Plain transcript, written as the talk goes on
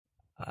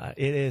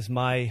It is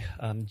my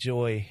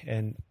joy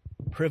and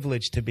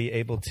privilege to be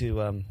able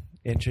to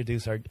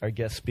introduce our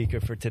guest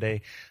speaker for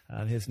today.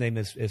 His name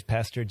is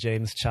Pastor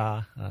James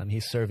Cha.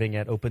 He's serving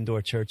at Open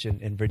Door Church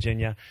in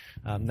Virginia,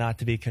 not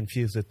to be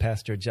confused with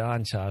Pastor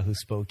John Cha, who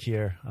spoke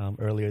here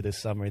earlier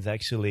this summer. It's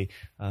actually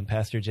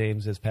Pastor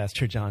James is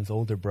Pastor John's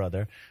older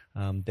brother.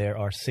 There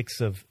are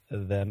 6 of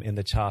them in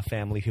the Cha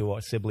family who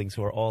are siblings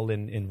who are all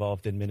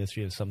involved in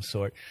ministry of some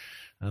sort.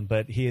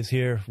 But he is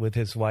here with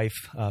his wife,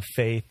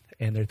 Faith,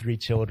 and their 3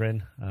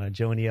 children,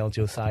 Joniel,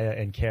 Josiah,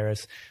 and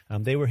Karis.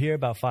 They were here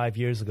about 5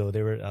 years ago.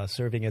 They were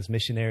serving as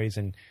missionaries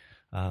in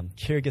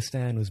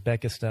Kyrgyzstan,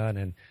 Uzbekistan,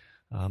 and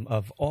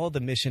of all the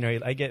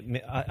missionaries,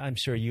 I'm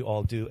sure you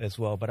all do as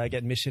well, but I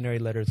get missionary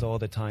letters all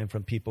the time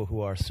from people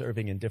who are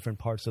serving in different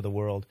parts of the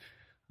world.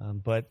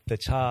 But the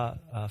Cha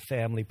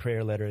family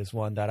prayer letter is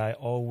one that I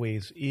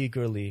always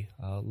eagerly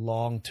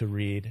long to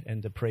read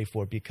and to pray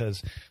for,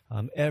 because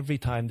every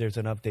time there's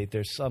an update,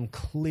 there's some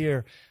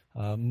clear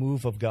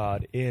move of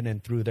God in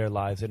and through their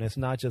lives. And it's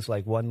not just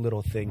like one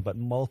little thing, but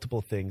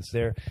multiple things.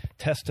 Their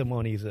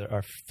testimonies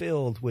are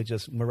filled with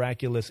just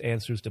miraculous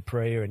answers to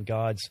prayer and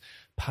God's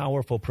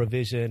powerful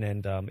provision.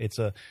 And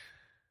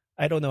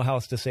I don't know how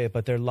else to say it,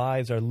 but their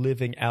lives are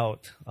living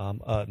out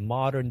a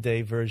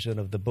modern-day version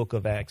of the book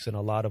of Acts in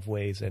a lot of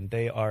ways, and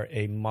they are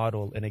a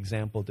model, an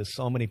example to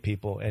so many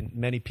people, and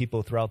many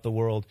people throughout the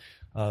world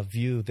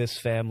view this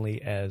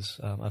family as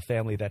a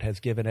family that has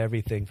given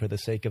everything for the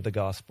sake of the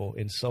gospel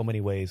in so many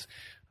ways.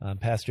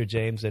 Pastor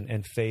James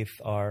and Faith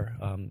are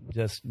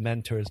just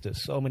mentors to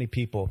so many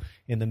people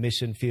in the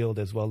mission field,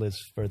 as well as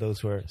for those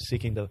who are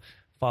seeking to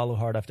follow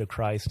hard after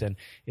Christ. And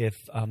if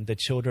the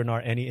children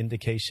are any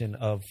indication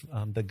of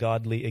the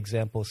godly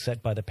example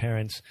set by the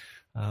parents,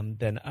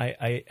 then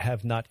I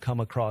have not come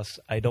across,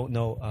 I don't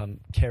know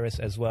Karis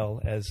as well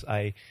as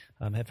I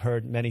have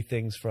heard many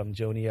things from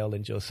Joniel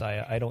and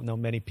Josiah. I don't know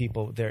many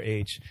people their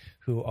age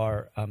who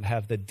are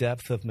have the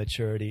depth of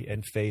maturity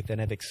and faith and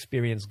have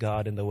experienced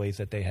God in the ways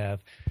that they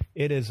have.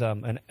 It is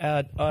an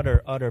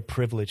utter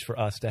privilege for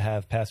us to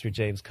have Pastor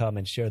James come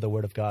and share the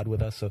Word of God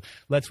with us. So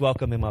let's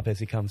welcome him up as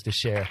he comes to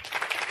share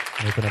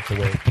and open up the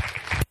way.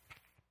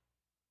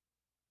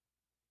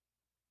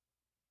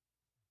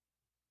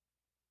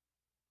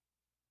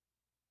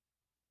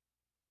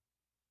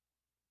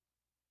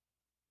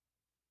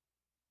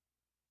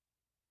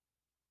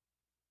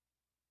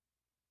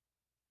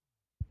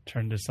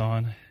 Turn this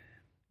on.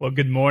 Well,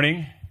 good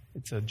morning.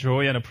 It's a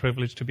joy and a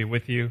privilege to be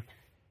with you.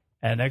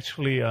 And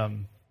actually,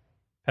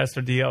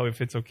 Pastor Diao,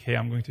 if it's okay,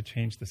 I'm going to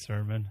change the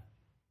sermon.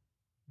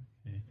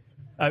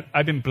 Okay.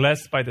 I've been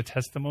blessed by the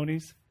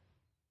testimonies.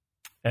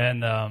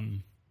 And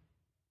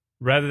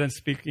rather than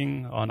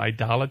speaking on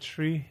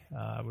idolatry,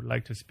 I would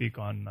like to speak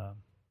on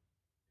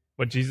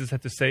what Jesus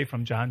had to say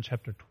from John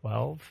chapter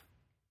 12.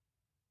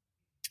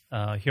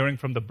 Hearing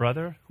from the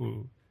brother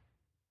who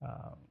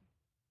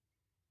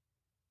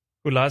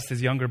lost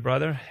his younger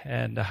brother,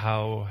 and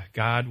how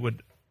God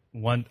would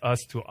want us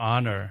to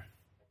honor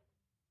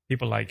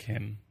people like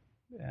him.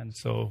 And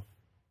so,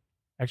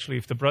 actually,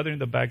 if the brother in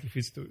the back, if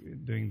he's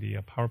doing the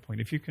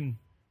PowerPoint, if you can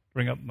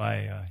bring up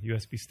my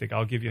USB stick,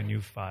 I'll give you a new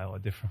file, a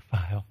different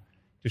file,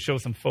 to show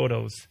some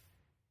photos.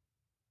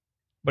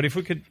 But if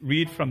we could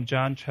read from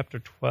John chapter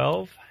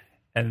 12,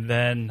 and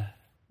then,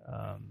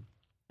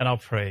 and I'll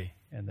pray,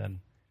 and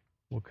then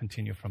we'll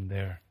continue from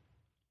there.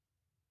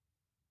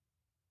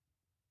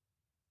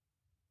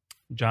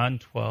 John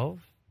 12.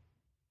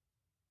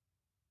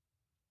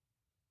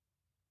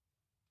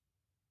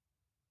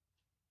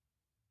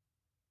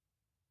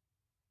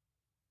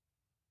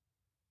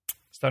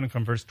 Starting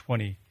from verse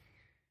 20.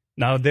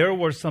 Now there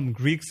were some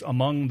Greeks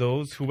among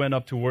those who went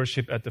up to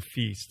worship at the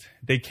feast.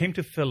 They came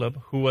to Philip,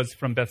 who was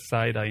from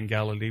Bethsaida in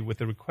Galilee, with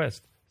a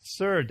request.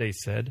 Sir, they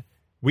said,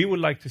 we would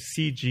like to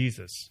see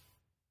Jesus.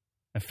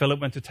 And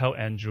Philip went to tell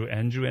Andrew.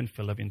 Andrew and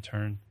Philip in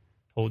turn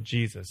told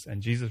Jesus.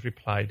 And Jesus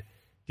replied,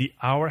 the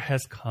hour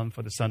has come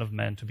for the Son of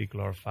Man to be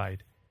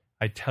glorified.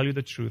 I tell you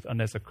the truth,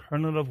 unless a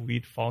kernel of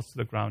wheat falls to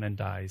the ground and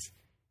dies,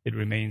 it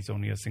remains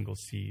only a single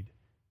seed.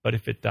 But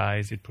if it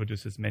dies, it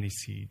produces many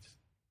seeds.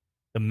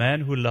 The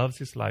man who loves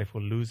his life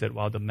will lose it,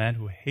 while the man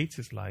who hates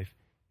his life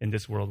in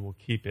this world will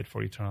keep it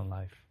for eternal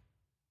life.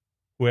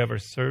 Whoever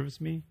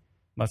serves me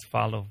must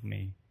follow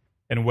me,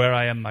 and where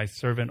I am, my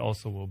servant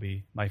also will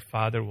be. My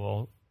Father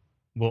will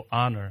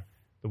honor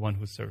the one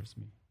who serves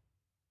me.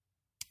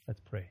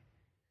 Let's pray.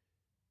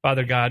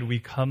 Father God, we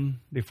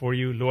come before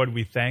you. Lord,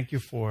 we thank you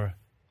for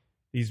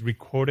these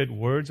recorded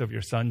words of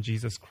your Son,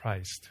 Jesus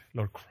Christ.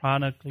 Lord,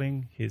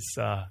 chronicling his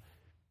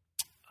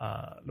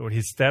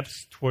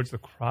steps towards the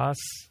cross.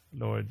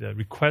 Lord, the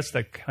requests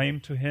that came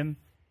to him,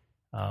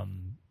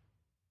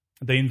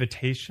 the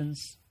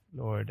invitations,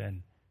 Lord,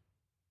 and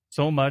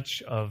so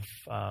much of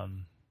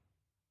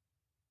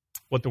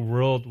what the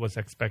world was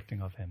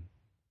expecting of him.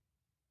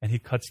 And he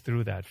cuts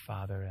through that,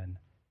 Father, and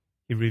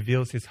he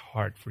reveals his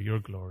heart for your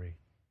glory.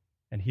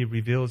 And he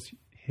reveals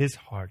his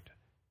heart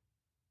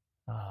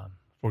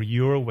for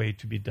your way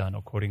to be done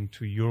according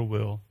to your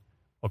will,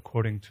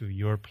 according to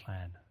your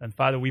plan. And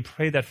Father, we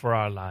pray that for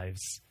our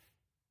lives,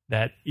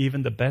 that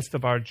even the best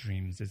of our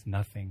dreams is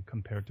nothing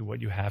compared to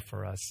what you have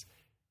for us.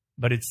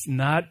 But it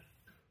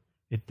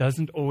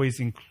doesn't always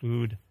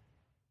include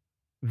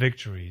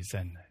victories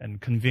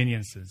and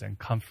conveniences and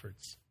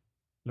comforts.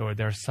 Lord,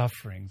 there are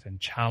sufferings and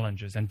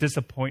challenges and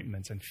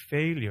disappointments and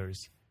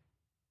failures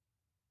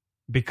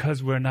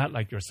because we're not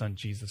like your Son,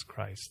 Jesus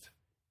Christ.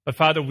 But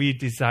Father, we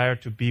desire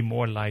to be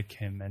more like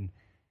him, and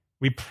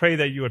we pray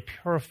that you would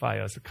purify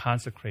us,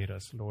 consecrate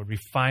us, Lord,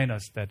 refine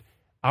us, that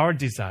our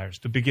desires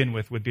to begin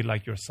with would be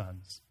like your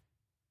Son's,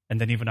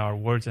 and then even our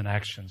words and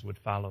actions would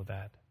follow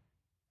that.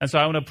 And so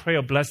I want to pray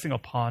a blessing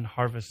upon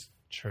Harvest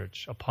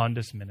Church, upon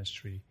this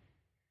ministry.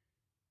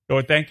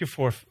 Lord, thank you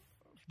for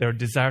their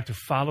desire to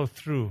follow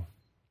through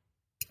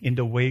in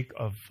the wake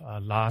of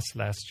loss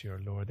last year,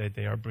 Lord, that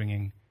they are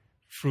bringing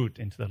fruit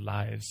into the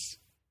lives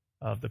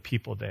of the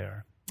people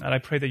there. And I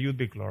pray that you would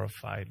be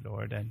glorified,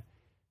 Lord, and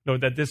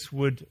Lord, that this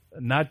would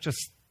not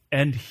just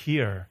end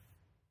here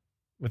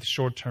with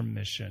short-term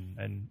mission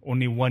and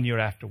only 1 year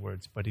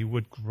afterwards, but it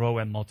would grow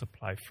and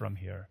multiply from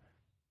here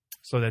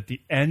so that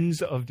the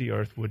ends of the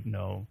earth would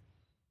know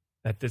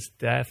that this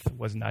death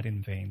was not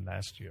in vain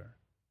last year.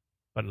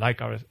 But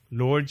like our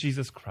Lord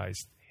Jesus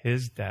Christ,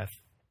 his death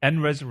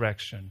and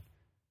resurrection,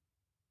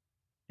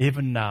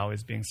 even now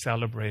is being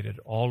celebrated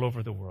all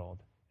over the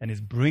world and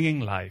is bringing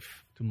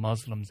life to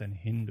Muslims and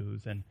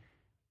Hindus and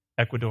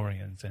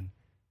Ecuadorians, and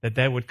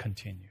that would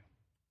continue.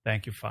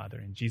 Thank you, Father,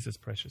 in Jesus'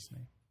 precious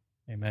name.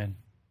 Amen.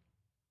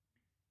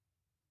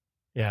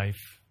 Yeah, if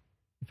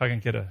I can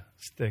get a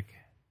stick.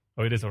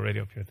 Oh, it is already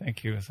up here.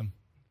 Thank you. Some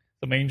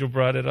angel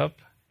brought it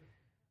up.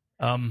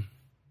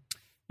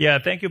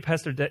 Thank you,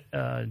 Pastor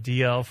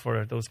DL,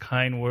 for those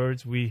kind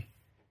words. We,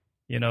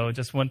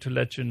 just want to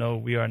let you know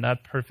we are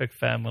not perfect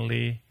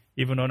family.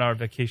 Even on our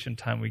vacation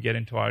time, we get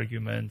into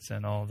arguments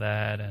and all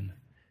that, and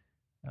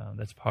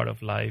that's part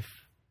of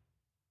life.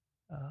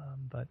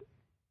 But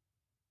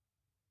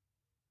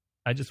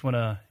I just want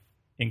to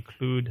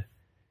include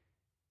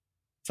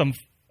some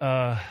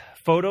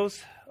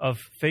photos of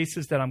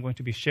faces that I'm going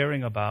to be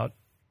sharing about,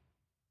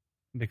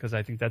 because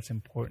I think that's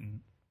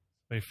important.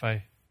 So if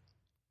I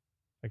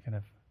can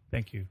have,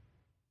 thank you.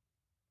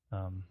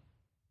 And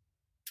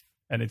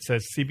it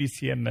says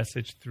CBCM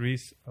message 3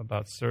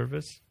 about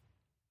service.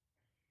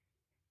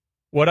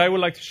 What I would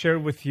like to share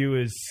with you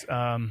is,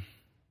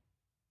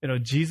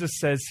 Jesus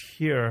says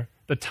here,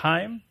 the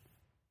time,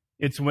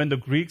 it's when the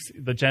Greeks,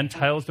 the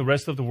Gentiles, the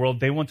rest of the world,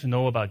 they want to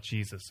know about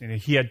Jesus.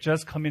 He had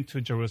just come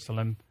into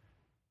Jerusalem.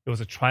 It was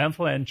a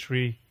triumphal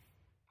entry.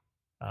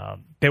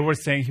 They were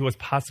saying he was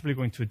possibly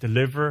going to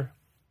deliver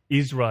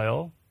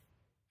Israel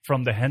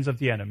from the hands of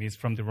the enemies,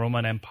 from the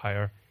Roman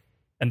Empire.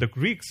 And the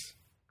Greeks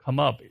come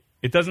up.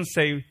 It doesn't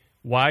say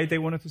why they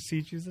wanted to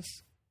see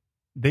Jesus.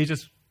 They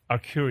just are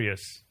curious.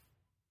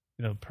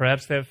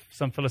 Perhaps they have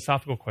some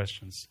philosophical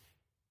questions.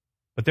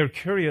 But they're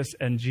curious,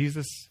 and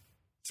Jesus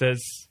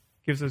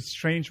gives a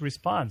strange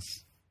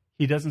response.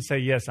 He doesn't say,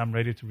 yes, I'm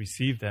ready to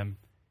receive them.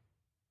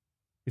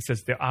 He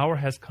says, the hour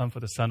has come for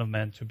the Son of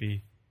Man to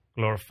be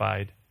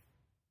glorified.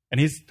 And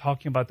he's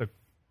talking about the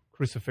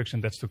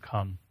crucifixion that's to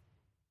come.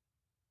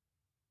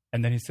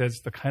 And then he says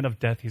the kind of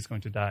death he's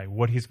going to die,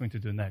 what he's going to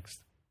do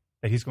next,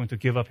 that he's going to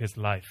give up his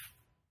life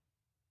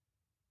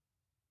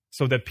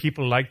so that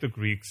people like the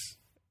Greeks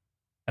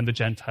and the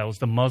Gentiles,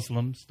 the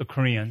Muslims, the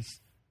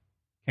Koreans,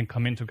 can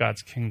come into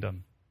God's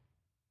kingdom.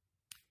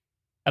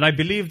 And I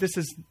believe this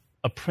is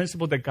a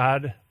principle that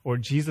God or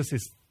Jesus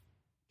is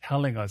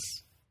telling us,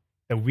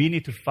 that we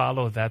need to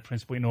follow that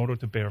principle in order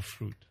to bear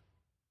fruit.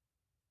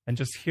 And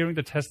just hearing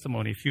the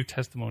testimony, a few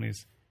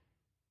testimonies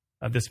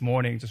this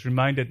morning, just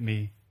reminded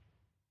me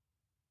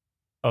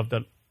of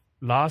the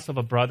loss of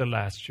a brother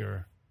last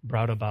year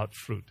brought about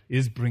fruit,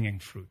 is bringing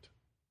fruit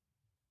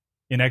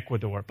in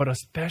Ecuador, but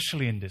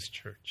especially in this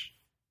church.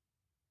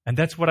 And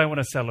that's what I want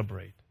to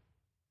celebrate.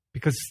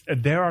 Because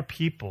there are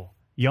people,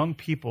 young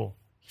people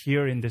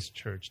here in this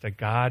church that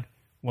God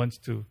wants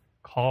to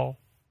call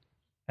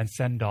and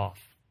send off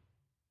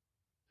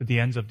to the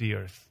ends of the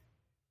earth.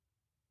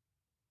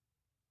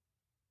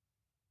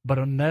 But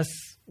unless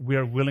we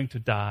are willing to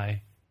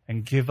die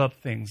and give up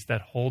things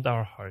that hold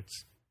our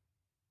hearts,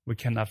 we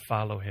cannot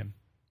follow him.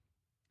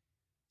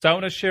 So I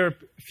want to share a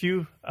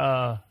few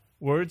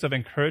words of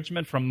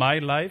encouragement from my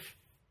life.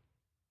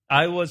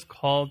 I was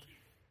called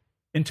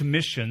into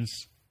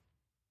missions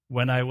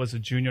when I was a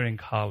junior in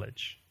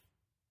college.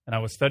 And I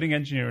was studying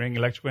engineering,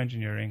 electrical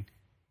engineering.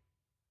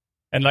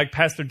 And like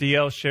Pastor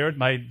DL shared,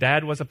 my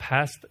dad was a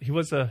pastor. He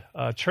was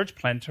a church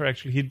planter,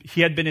 actually.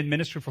 He had been in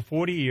ministry for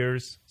 40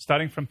 years,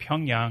 starting from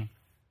Pyongyang,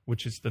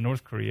 which is the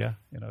North Korea,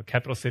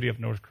 capital city of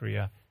North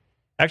Korea.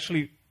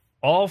 Actually,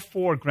 all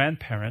four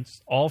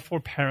grandparents, all four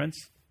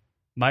parents,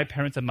 my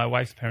parents and my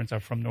wife's parents are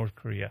from North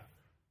Korea.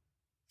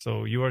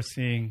 So you are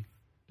seeing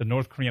the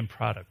North Korean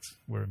products.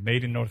 We're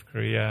made in North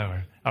Korea,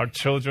 or our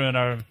children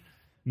are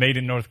made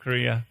in North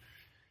Korea.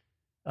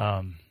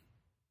 And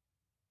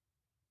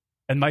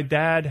my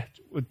dad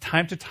would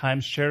time to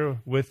time share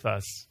with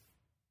us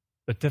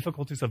the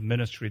difficulties of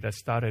ministry that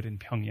started in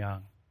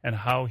Pyongyang and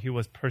how he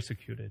was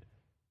persecuted.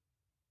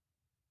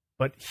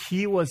 But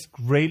he was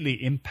greatly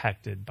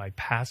impacted by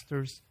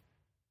pastors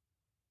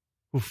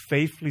who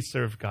faithfully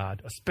served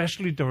God,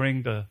 especially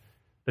during the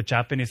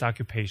Japanese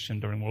occupation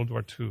during World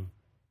War II,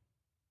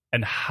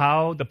 and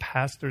how the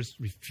pastors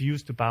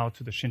refused to bow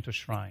to the Shinto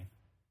shrine.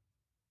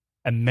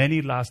 And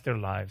many lost their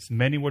lives.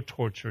 Many were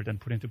tortured and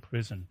put into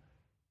prison.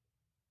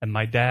 And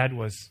my dad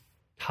was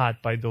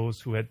taught by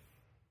those who had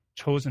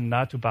chosen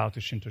not to bow to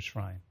Shinto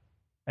shrine.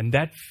 And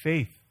that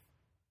faith,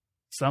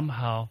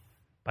 somehow,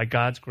 by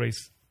God's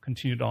grace,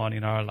 continued on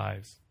in our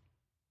lives.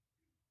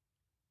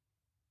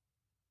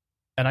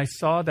 And I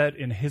saw that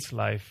in his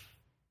life,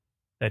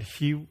 that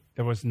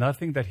there was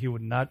nothing that he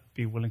would not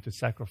be willing to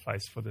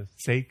sacrifice for the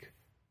sake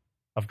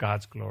of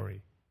God's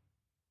glory.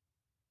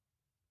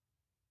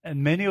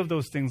 And many of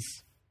those things,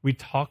 we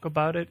talk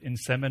about it in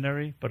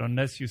seminary, but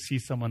unless you see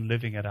someone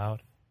living it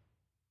out,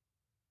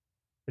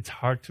 it's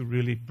hard to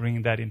really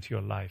bring that into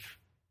your life.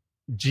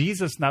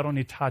 Jesus not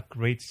only taught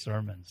great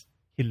sermons,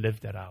 he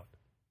lived it out.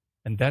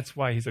 And that's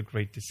why he's a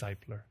great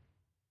discipler.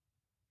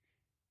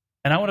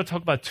 And I want to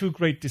talk about two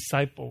great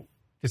disciple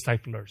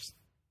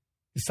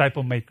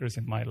makers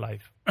in my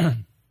life. So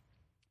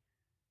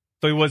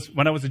it was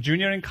when I was a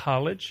junior in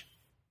college,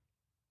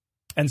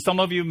 and some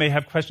of you may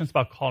have questions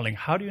about calling.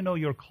 How do you know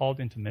you're called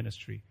into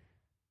ministry?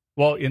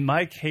 Well, in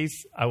my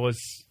case, I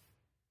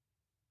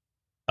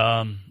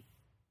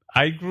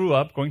grew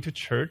up going to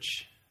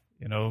church,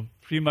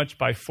 pretty much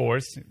by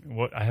force.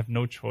 I have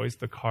no choice.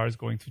 The car is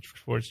going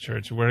towards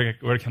church.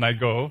 Where can I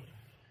go?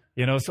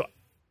 So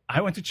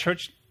I went to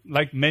church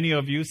like many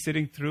of you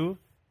sitting through.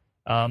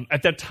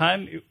 At that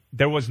time,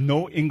 there was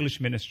no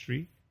English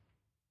ministry.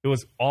 It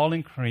was all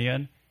in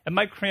Korean. And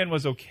my Korean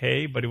was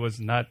okay, but it was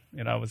not,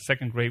 I was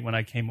second grade when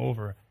I came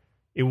over.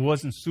 It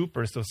wasn't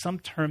super, so some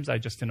terms I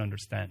just didn't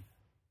understand.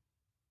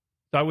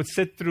 So I would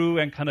sit through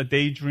and kind of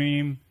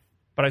daydream,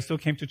 but I still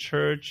came to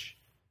church.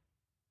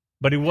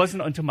 But it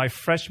wasn't until my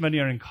freshman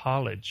year in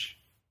college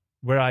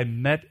where I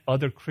met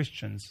other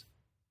Christians.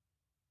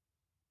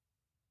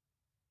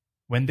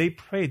 When they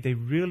prayed, they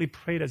really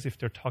prayed as if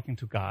they're talking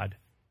to God.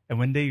 And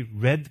when they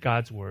read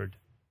God's word,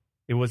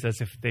 it was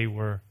as if they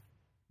were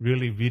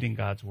really reading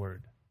God's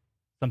word.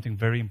 Something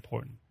very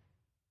important.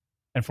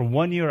 And for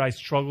 1 year, I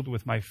struggled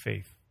with my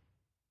faith.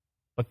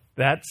 But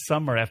that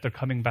summer, after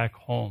coming back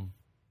home,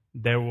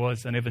 there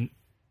was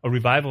a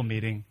revival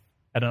meeting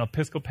at an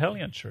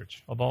Episcopalian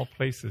church, of all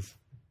places.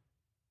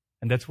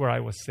 And that's where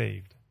I was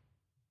saved.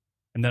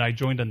 And then I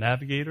joined the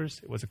Navigators.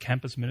 It was a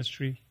campus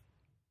ministry.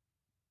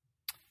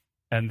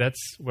 And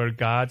that's where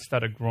God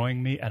started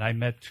growing me, and I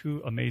met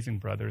two amazing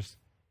brothers.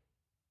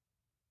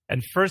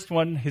 And first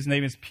one, his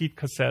name is Pete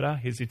Cassetta.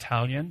 He's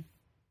Italian.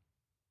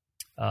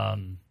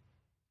 And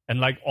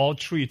like all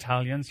true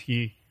Italians,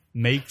 he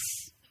makes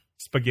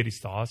spaghetti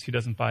sauce. He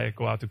doesn't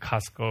go out to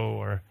Costco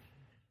or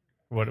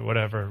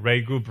whatever,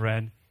 Regu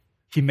brand.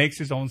 He makes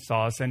his own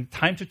sauce, and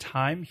time to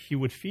time, he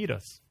would feed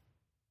us,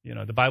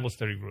 the Bible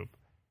study group.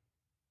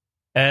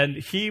 And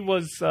he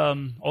was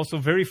also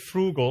very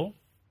frugal.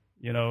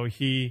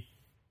 He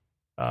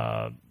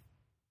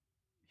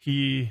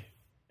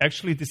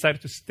actually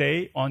decided to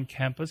stay on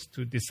campus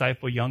to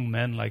disciple young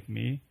men like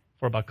me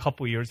for about a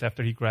couple years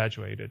after he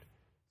graduated.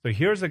 So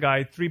here's a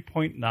guy,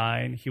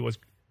 3.9. He was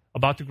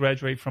about to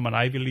graduate from an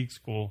Ivy League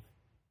school,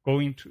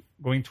 going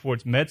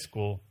towards med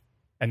school,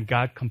 and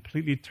God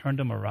completely turned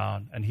him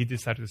around, and he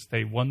decided to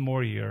stay one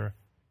more year,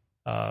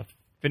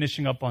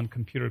 finishing up on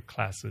computer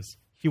classes.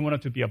 He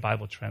wanted to be a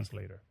Bible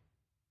translator.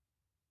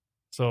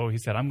 So he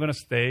said, I'm going to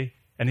stay.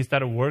 And he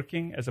started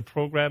working as a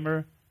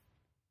programmer,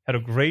 had a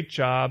great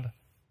job,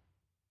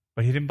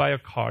 but he didn't buy a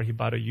car. He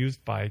bought a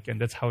used bike, and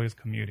that's how he was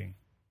commuting.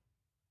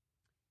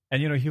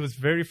 And, he was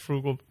very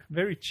frugal,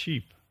 very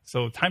cheap.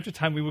 So time to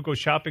time, we would go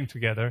shopping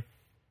together.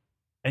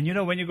 And,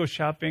 when you go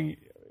shopping,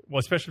 well,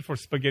 especially for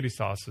spaghetti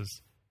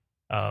sauces,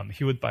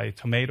 he would buy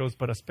tomatoes,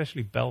 but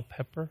especially bell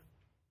pepper.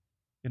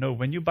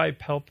 When you buy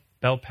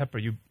bell pepper,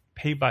 you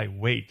pay by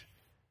weight.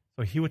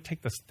 So he would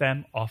take the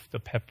stem off the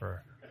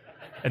pepper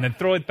and then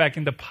throw it back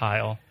in the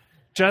pile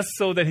just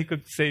so that he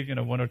could save,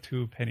 1 or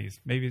 2 pennies.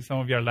 Maybe some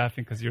of you are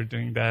laughing because you're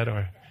doing that,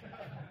 or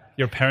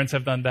your parents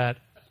have done that.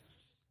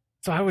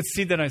 So I would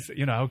see that, I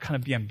would kind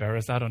of be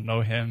embarrassed. I don't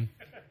know him.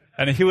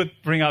 And he would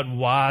bring out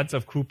wads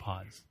of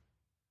coupons.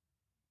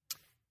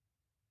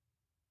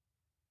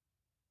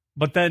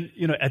 But then,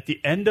 at the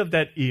end of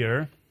that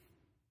year,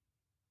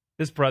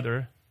 this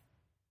brother,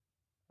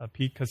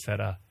 Pete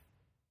Cassetta,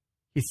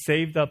 he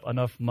saved up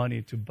enough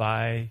money to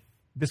buy,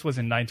 this was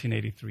in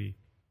 1983,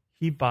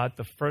 he bought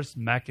the first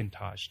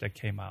Macintosh that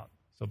came out.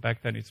 So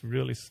back then it's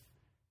really,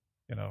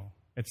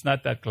 it's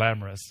not that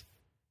glamorous,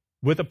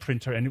 with a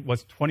printer, and it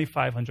was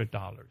 $2,500.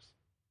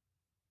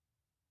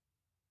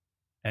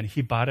 And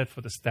he bought it for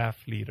the staff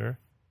leader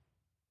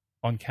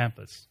on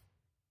campus.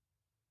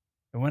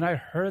 And when I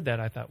heard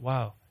that, I thought,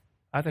 wow,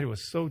 I thought it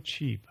was so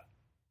cheap.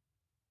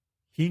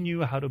 He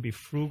knew how to be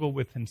frugal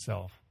with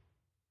himself,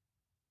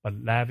 but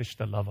lavish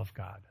the love of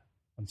God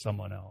on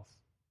someone else.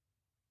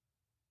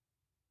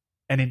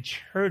 And in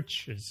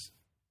churches,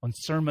 on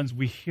sermons,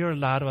 we hear a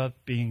lot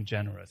about being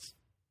generous,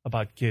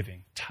 about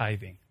giving,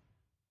 tithing.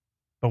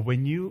 But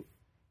when you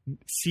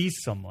see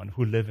someone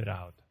who live it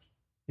out,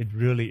 it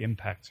really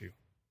impacts you.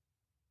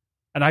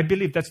 And I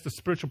believe that's the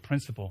spiritual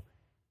principle.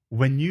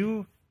 When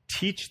you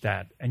teach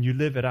that and you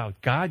live it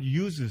out, God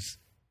uses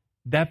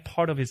that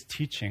part of his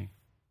teaching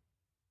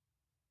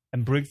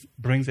and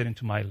brings it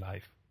into my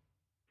life.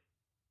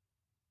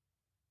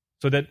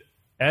 So that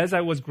as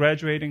I was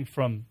graduating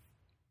from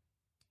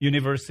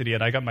university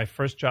and I got my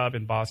first job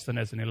in Boston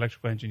as an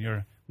electrical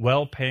engineer,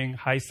 well-paying,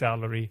 high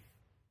salary,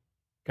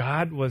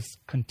 God was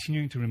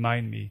continuing to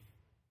remind me,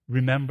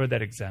 remember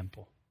that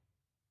example.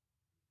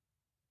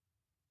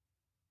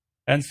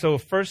 And so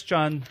 1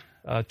 John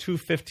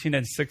 2:15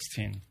 and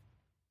 16.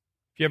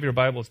 If you have your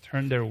Bibles,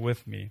 turn there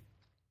with me.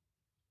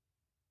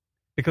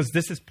 Because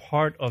this is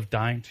part of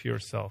dying to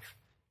yourself.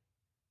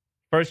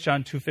 1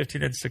 John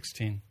 2:15 and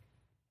 16.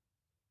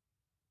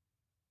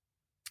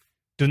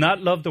 Do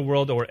not love the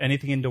world or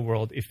anything in the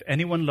world. If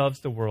anyone loves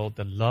the world,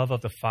 the love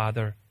of the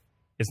Father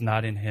is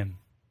not in him.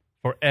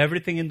 For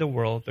everything in the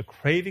world, the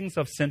cravings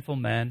of sinful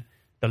man,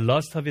 the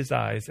lust of his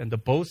eyes, and the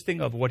boasting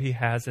of what he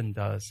has and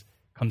does,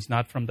 comes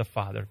not from the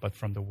Father, but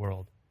from the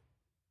world.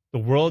 The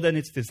world and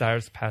its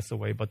desires pass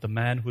away, but the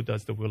man who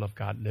does the will of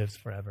God lives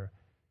forever.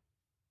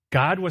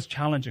 God was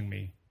challenging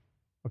me.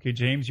 Okay,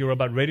 James, you're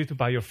about ready to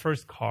buy your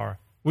first car,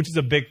 which is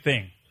a big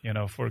thing,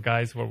 for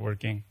guys who are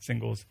working,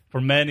 singles. For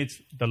men,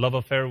 it's the love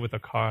affair with a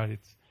car.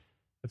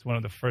 It's one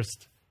of the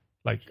first,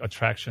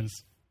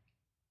 attractions.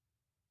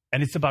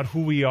 And it's about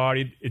who we are.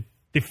 It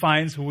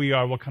defines who we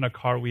are, what kind of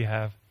car we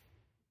have.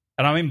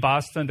 And I'm in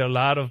Boston. There are a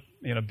lot of,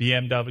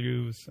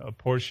 BMWs,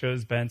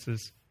 Porsches,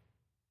 Benzes.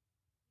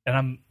 And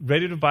I'm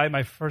ready to buy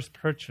my first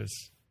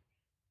purchase.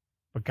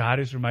 But God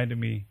is reminding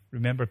me,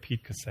 remember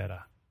Pete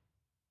Casetta.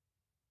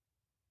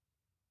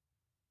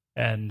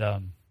 And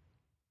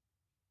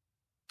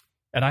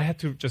I had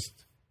to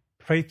just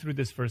pray through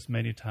this verse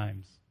many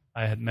times.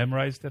 I had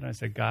memorized it, and I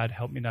said, God,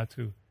 help me not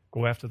to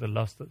go after the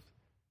lust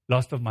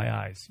of my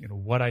eyes,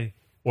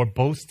 or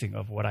boasting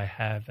of what I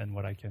have and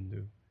what I can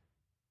do.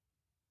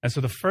 And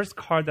so the first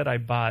car that I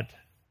bought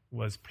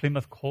was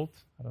Plymouth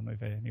Colt. I don't know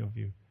if any of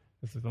you,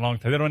 this is a long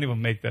time. They don't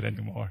even make that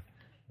anymore.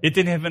 It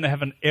didn't even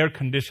have an air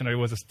conditioner. It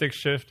was a stick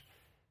shift.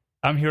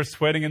 I'm here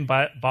sweating in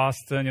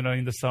Boston,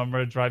 in the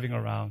summer, driving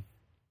around.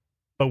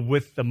 But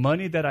with the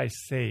money that I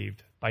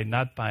saved by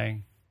not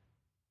buying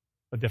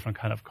a different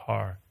kind of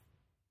car,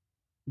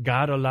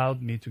 God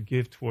allowed me to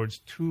give towards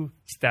 2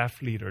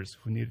 staff leaders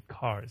who needed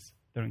cars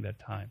during that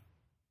time.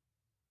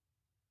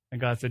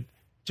 And God said,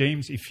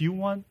 James, if you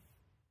want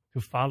to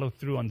follow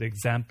through on the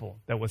example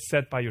that was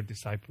set by your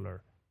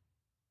discipler,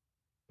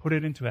 put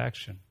it into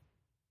action.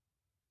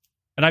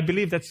 And I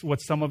believe that's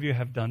what some of you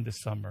have done this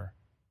summer.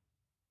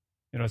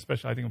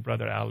 Especially I think of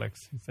Brother Alex.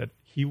 He said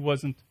he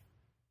wasn't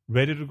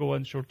ready to go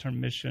on short-term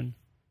mission,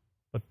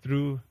 but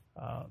through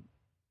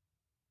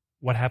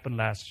what happened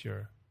last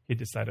year, he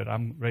decided,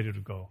 I'm ready to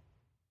go.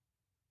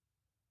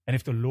 And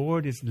if the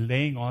Lord is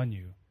laying on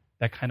you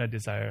that kind of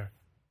desire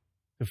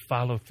to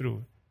follow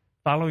through,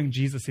 following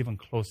Jesus even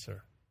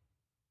closer,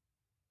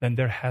 then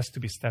there has to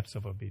be steps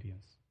of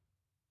obedience.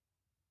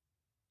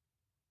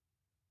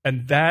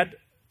 And that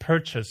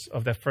purchase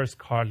of that first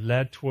car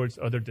led towards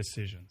other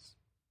decisions.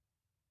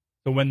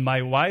 So when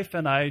my wife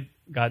and I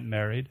got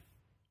married,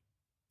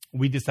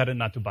 we decided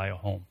not to buy a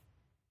home.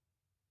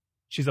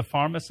 She's a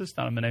pharmacist,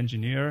 I'm an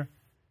engineer.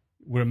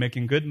 We're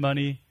making good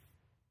money.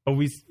 But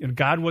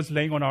God was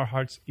laying on our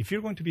hearts, if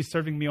you're going to be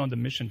serving me on the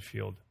mission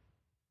field,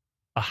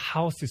 a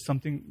house is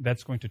something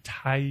that's going to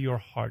tie your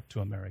heart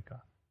to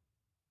America.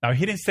 Now,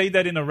 he didn't say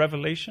that in a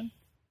revelation,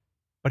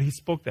 but he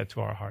spoke that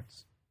to our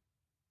hearts.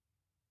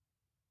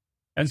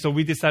 And so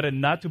we decided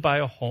not to buy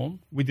a home.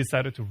 We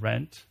decided to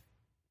rent.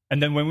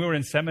 And then when we were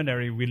in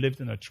seminary, we lived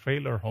in a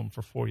trailer home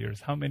for 4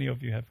 years. How many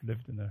of you have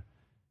lived in a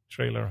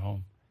trailer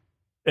home?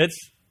 It's,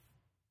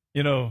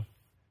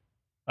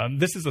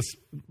 this is a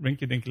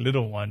rinky-dink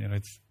little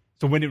one.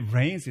 So when it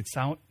rains, it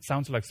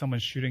sounds like someone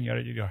shooting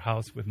at your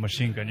house with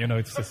machine gun.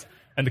 It's just,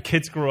 and the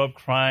kids grew up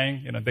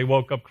crying. They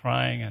woke up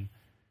crying, and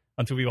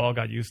until we all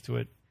got used to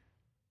it.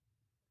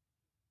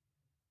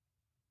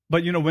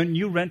 But when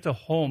you rent a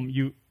home,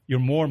 you're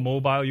more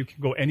mobile. You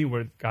can go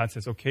anywhere. God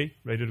says, okay,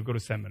 ready to go to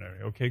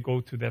seminary. Okay, go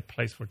to that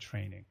place for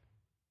training.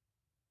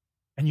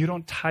 And you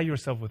don't tie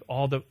yourself with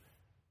all the,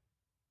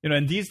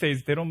 and these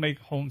days they don't make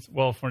homes.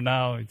 Well, for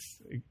now,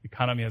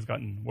 economy has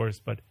gotten worse.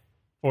 But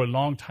for a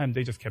long time,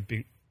 they just kept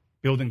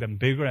building them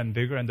bigger and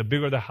bigger. And the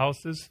bigger the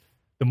houses,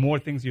 the more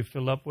things you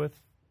fill up with.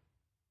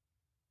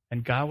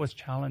 And God was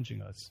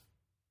challenging us.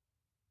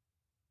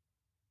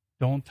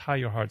 Don't tie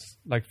your hearts,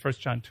 like 1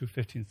 John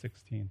 2:15,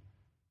 16.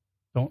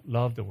 Don't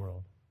love the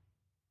world,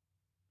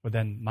 for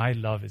then my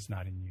love is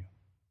not in you.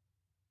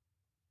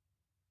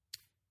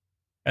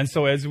 And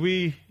so as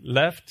we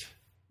left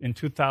in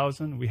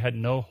 2000, we had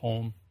no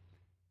home.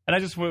 And I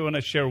just want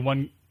to share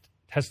one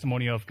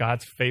testimony of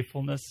God's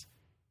faithfulness.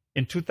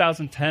 In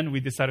 2010, we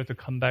decided to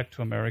come back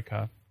to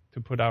America.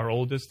 to put our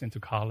oldest into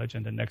college,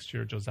 and then next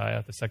year,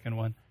 Josiah, the second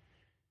one.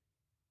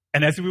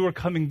 And as we were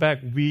coming back,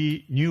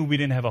 we knew we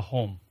didn't have a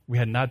home. We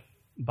had not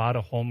bought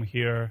a home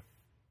here.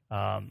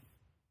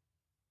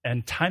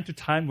 And time to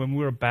time, when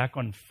we were back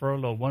on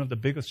furlough, one of the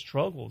biggest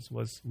struggles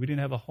was we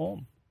didn't have a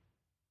home.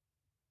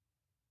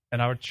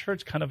 And our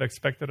church kind of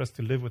expected us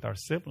to live with our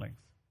siblings.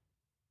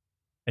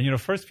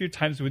 And, first few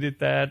times we did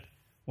that,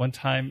 one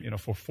time,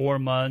 for 4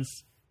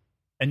 months.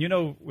 And,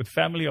 with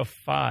family of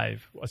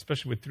 5,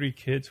 especially with 3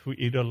 kids who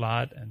eat a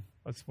lot, and,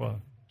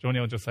 Joni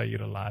and Josiah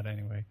eat a lot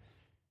anyway.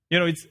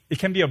 It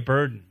can be a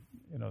burden,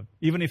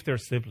 even if they're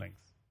siblings.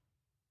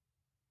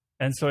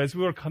 And so as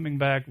we were coming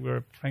back, we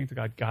were praying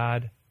to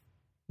God,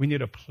 we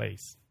need a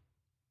place.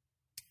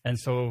 And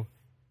so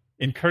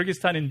in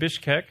Kyrgyzstan, in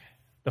Bishkek,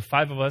 the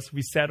 5 of us,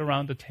 we sat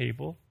around the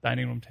table,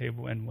 dining room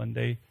table, and one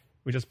day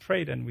we just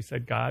prayed and we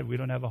said, God, we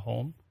don't have a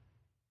home,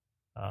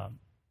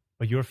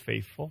 but you're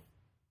faithful.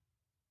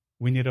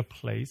 We need a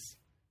place.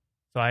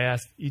 So I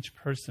asked each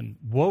person,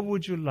 what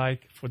would you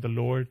like for the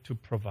Lord to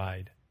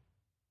provide?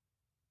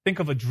 Think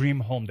of a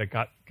dream home that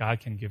God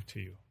can give to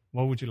you.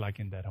 What would you like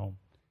in that home?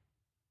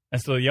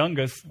 And so the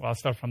youngest, I'll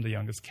start from the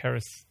youngest,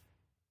 Karis,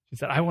 she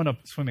said, I want a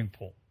swimming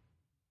pool.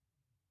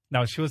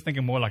 Now, she was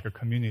thinking more like a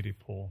community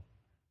pool,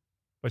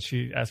 but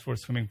she asked for a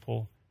swimming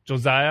pool.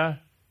 Josiah,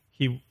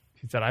 he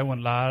said, I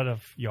want a lot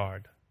of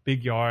yard,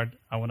 big yard.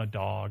 I want a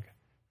dog,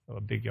 so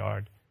a big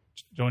yard.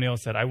 Joniel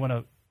said, I want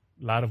a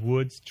lot of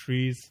woods,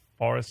 trees,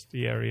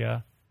 foresty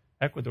area.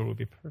 Ecuador would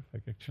be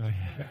perfect, actually.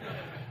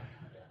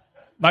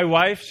 My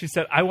wife, she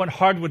said, I want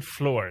hardwood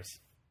floors.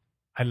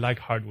 I like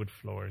hardwood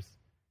floors.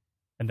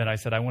 And then I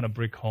said, I want a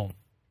brick home.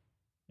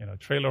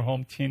 Trailer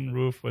home, tin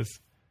roof was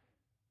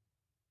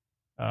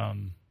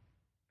kind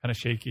of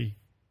shaky.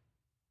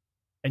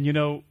 And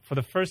for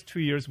the first 2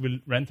 years,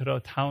 we rented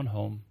a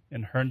townhome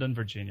in Herndon,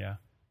 Virginia.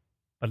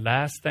 But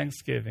last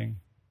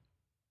Thanksgiving,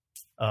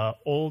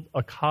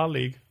 a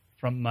colleague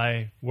from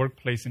my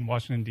workplace in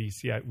Washington,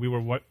 D.C., we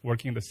were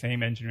working in the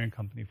same engineering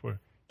company for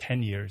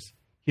 10 years.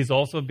 He's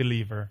also a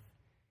believer.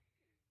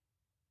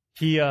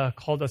 He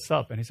called us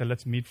up and he said,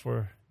 let's meet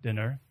for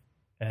dinner.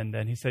 And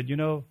then he said,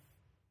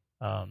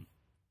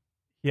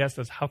 he asked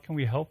us, how can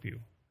we help you?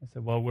 I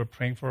said, well, we're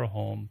praying for a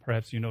home.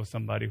 Perhaps you know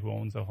somebody who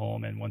owns a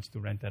home and wants to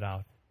rent it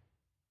out.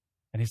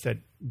 And he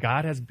said,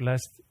 God has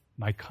blessed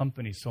my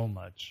company so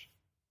much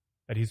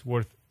that he's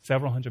worth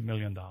several $100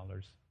 million.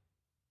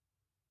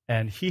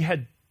 And he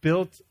had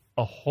built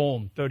a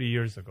home 30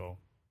 years ago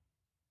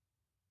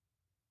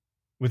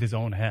with his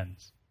own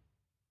hands,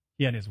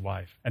 he and his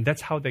wife. And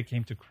that's how they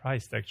came to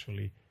Christ,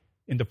 actually.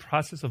 In the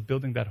process of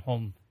building that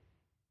home,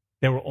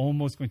 they were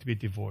almost going to be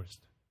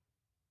divorced,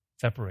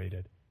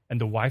 separated. And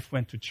the wife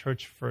went to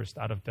church first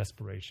out of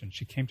desperation.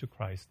 She came to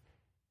Christ,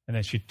 and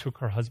then she took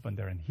her husband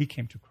there, and he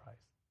came to Christ.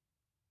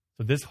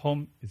 So this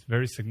home is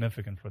very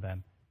significant for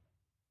them.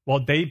 Well,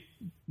 they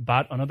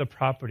bought another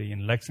property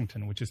in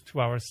Lexington, which is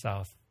 2 hours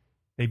south.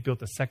 They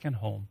built a second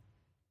home,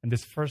 and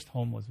this first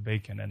home was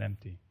vacant and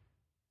empty.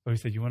 So he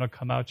said, you want to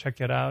come out,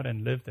 check it out,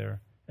 and live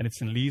there? And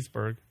it's in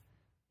Leesburg.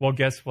 Well,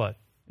 guess what?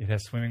 It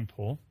has a swimming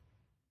pool,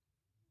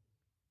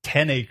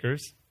 10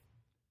 acres,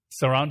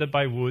 surrounded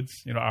by woods.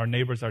 Our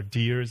neighbors are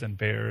deers and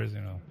bears,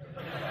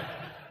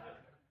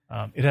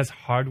 It has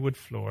hardwood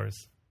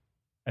floors,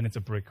 and it's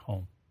a brick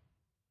home.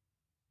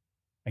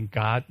 And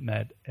God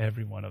met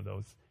every one of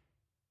those.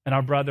 And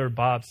our brother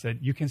Bob said,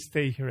 you can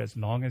stay here as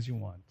long as you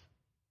want.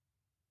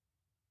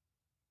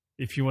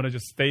 If you want to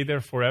just stay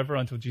there forever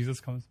until Jesus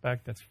comes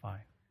back, that's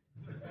fine.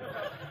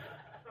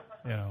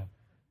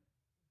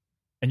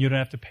 And you don't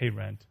have to pay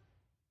rent.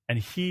 And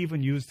he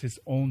even used his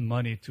own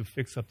money to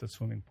fix up the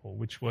swimming pool,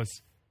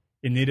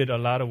 it needed a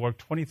lot of work,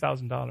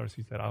 $20,000.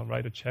 He said, I'll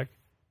write a check.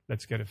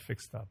 Let's get it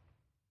fixed up.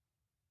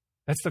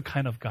 That's the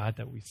kind of God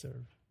that we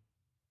serve.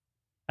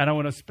 And I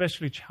want to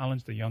especially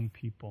challenge the young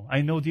people.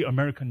 I know the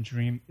American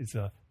dream is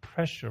a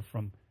pressure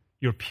from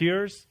your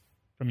peers,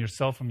 from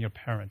yourself, from your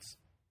parents.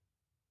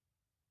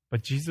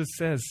 But Jesus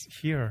says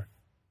here,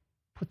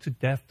 put to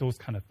death those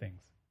kind of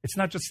things. It's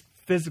not just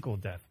physical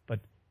death,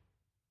 but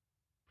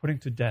putting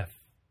to death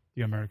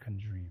the American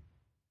dream.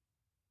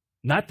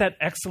 Not that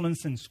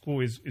excellence in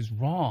school is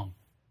wrong.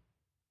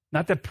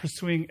 Not that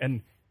pursuing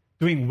and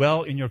doing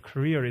well in your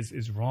career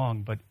is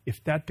wrong, but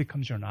if that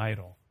becomes your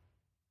idol,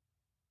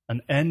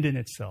 an end in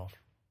itself,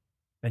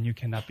 then you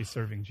cannot be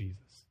serving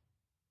Jesus.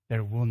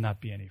 There will not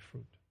be any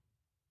fruit.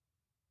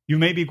 You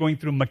may be going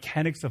through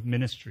mechanics of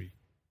ministry,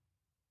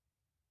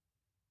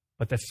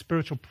 but that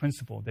spiritual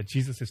principle that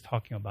Jesus is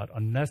talking about,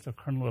 unless the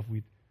kernel of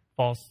wheat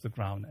falls to the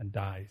ground and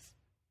dies,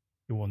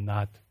 it will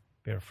not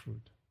bear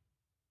fruit.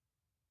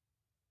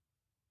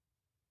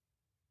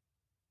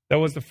 That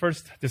was the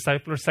first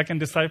discipler.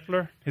 Second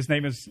discipler, his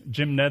name is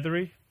Jim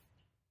Nethery.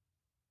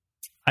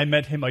 I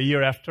met him a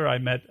year after I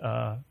met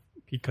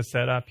Pete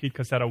Cassetta. Pete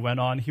Cassetta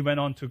went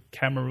on to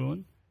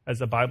Cameroon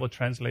as a Bible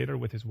translator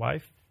with his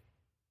wife.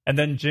 And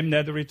then Jim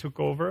Nethery took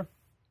over.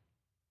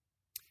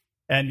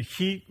 And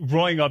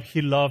growing up,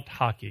 he loved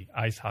hockey,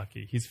 ice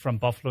hockey. He's from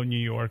Buffalo, New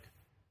York.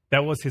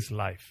 That was his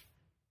life.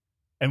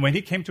 And when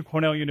he came to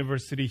Cornell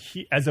University,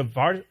 as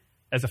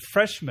a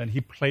freshman, he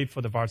played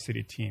for the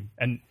varsity team.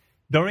 And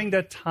during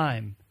that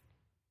time,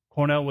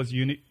 Cornell was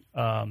winning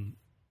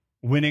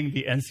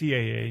the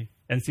NCAA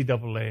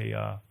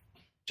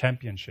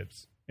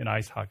championships in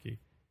ice hockey.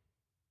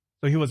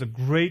 So he was a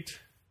great,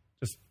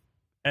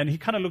 and he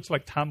kind of looks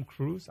like Tom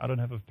Cruise. I don't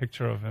have a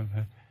picture of him,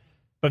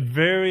 but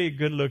very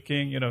good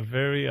looking,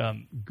 very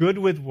good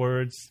with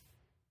words.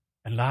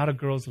 And a lot of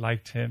girls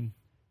liked him,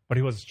 but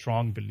he was a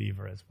strong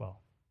believer as well.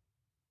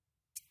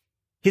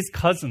 His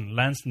cousin,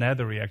 Lance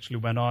Nethery, actually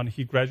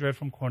he graduated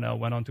from Cornell,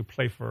 went on to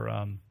play for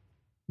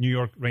New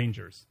York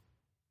Rangers.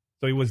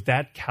 So it was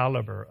that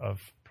caliber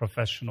of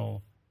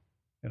professional,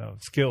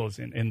 skills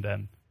in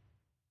them.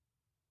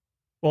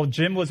 Well,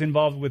 Jim was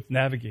involved with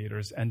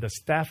Navigators, and the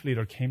staff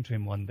leader came to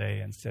him one day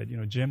and said,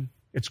 Jim,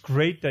 it's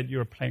great that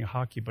you're playing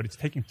hockey, but it's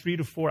taking 3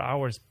 to 4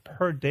 hours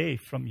per day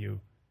from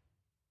you.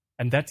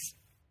 And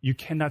you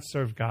cannot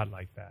serve God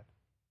like that.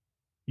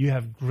 You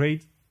have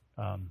great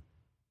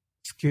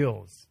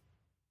skills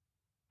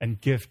and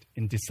gift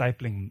in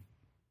discipling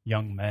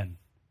young men.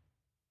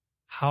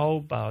 How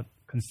about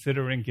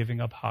considering giving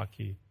up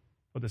hockey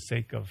for the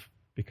sake of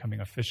becoming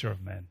a fisher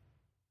of men?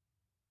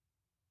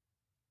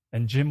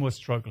 And Jim was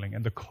struggling,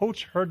 and the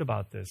coach heard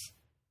about this.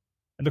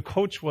 And the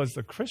coach was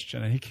a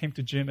Christian, and he came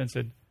to Jim and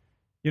said,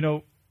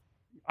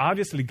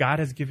 obviously God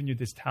has given you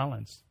these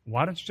talents.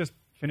 Why don't you just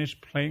finish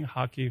playing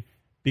hockey,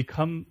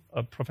 become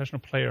a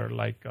professional player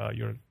like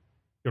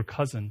your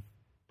cousin,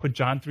 put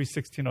John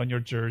 3:16 on your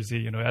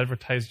jersey,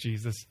 advertise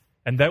Jesus,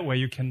 and that way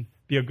you can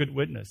be a good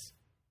witness.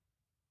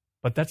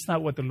 But that's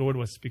not what the Lord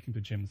was speaking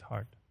to Jim's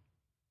heart.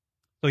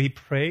 So he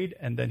prayed,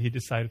 and then he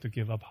decided to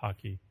give up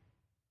hockey.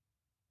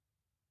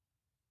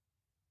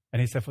 And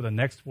he said for the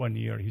next 1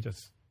 year, he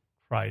just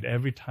cried.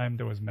 Every time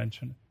there was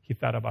mention, he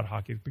thought about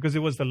hockey because it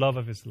was the love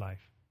of his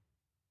life.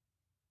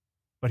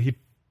 But he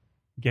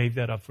gave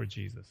that up for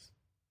Jesus.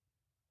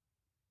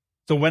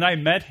 So when I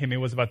met him, it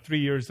was about 3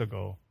 years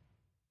ago.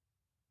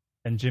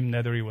 And Jim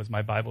Nethery was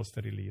my Bible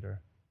study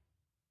leader.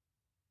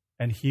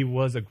 And he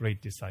was a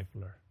great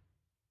discipler.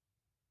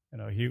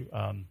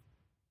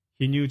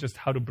 He knew just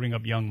how to bring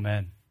up young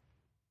men,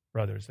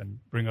 brothers, and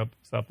bring us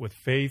up with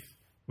faith,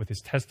 with his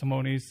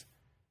testimonies.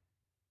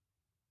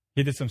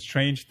 He did some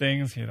strange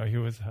things. He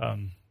was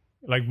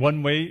like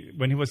one way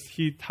when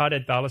he taught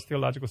at Dallas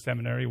Theological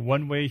Seminary.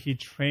 One way he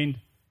trained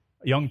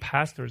young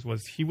pastors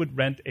was he would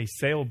rent a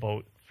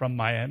sailboat from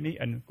Miami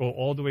and go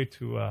all the way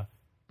to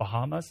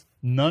Bahamas.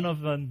 None of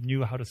them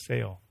knew how to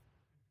sail,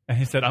 and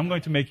he said, "I'm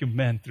going to make you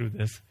men through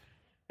this."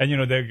 And they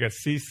would get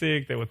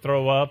seasick, they would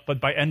throw up, but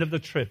by end of the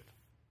trip,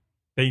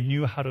 they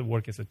knew how to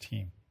work as a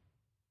team.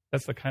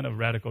 That's the kind of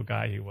radical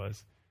guy he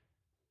was.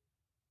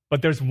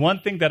 But there's one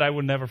thing that I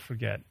will never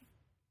forget.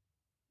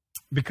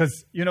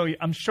 Because,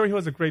 I'm sure he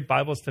was a great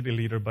Bible study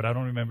leader, but I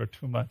don't remember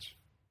too much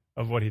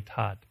of what he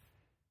taught.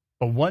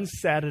 But one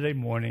Saturday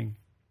morning,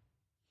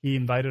 he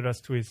invited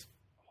us to his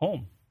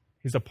home,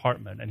 his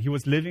apartment, and he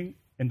was living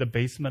in the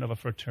basement of a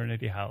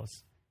fraternity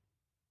house.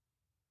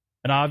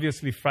 And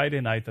obviously, Friday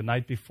night, the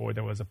night before,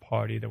 there was a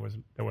party. There were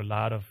a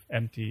lot of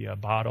empty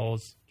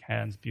bottles,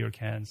 cans, beer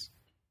cans.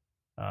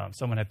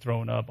 Someone had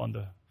thrown up on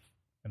the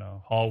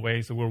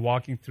hallway. So we're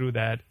walking through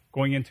that,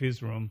 going into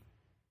his room.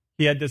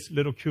 He had this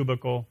little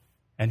cubicle,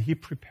 and he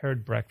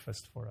prepared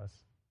breakfast for us.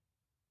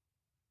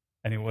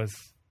 And it was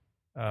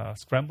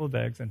scrambled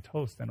eggs and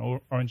toast and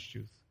orange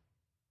juice.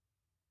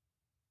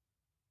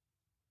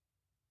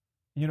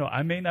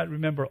 I may not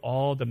remember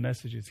all the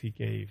messages he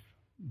gave,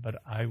 but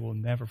I will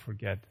never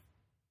forget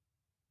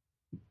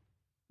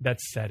that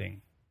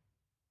setting.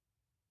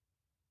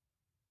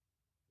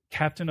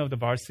 Captain of the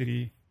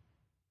varsity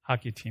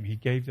hockey team, he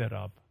gave that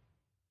up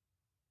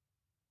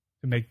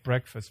to make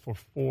breakfast for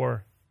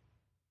 4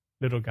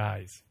 little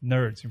guys,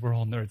 nerds. We're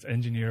all nerds,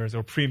 engineers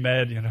or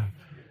pre-med,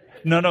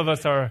 None of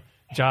us are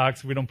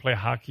jocks. We don't play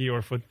hockey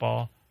or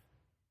football.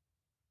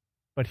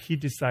 But he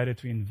decided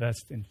to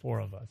invest in 4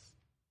 of us.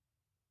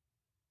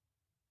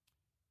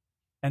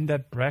 And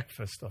that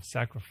breakfast of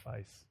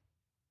sacrifice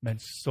meant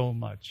so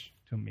much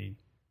to me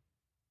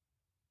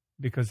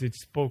because it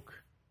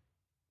spoke,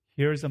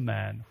 here's a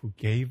man who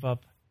gave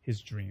up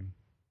his dream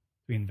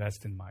to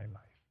invest in my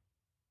life.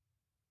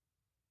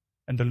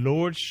 And the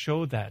Lord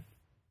showed that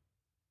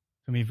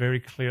to me very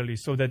clearly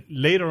so that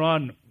later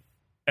on,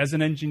 as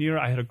an engineer,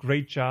 I had a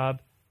great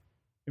job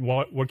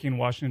working in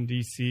Washington,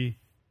 D.C.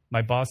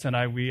 My boss and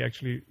I, we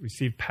actually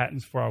received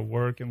patents for our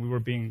work, and we were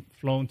being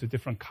flown to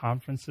different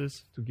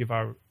conferences to give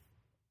our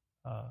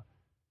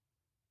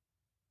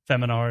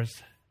seminars.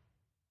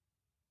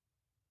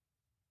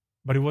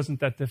 But it wasn't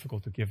that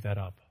difficult to give that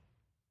up,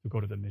 to go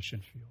to the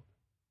mission field.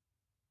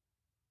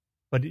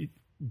 But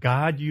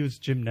God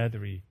used Jim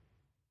Nethery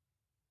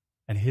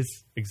and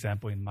his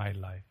example in my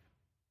life.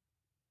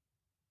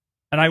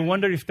 And I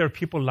wonder if there are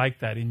people like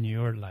that in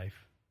your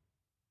life.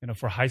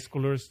 For high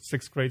schoolers,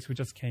 6th grades who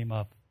just came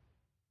up.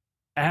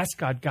 Ask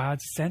God, God,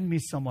 send me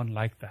someone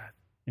like that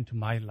into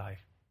my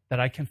life that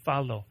I can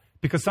follow.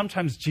 Because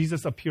sometimes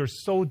Jesus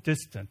appears so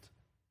distant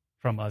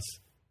from us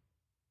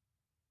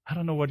I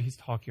don't know what he's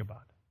talking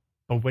about.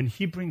 But when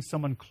he brings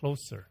someone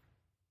closer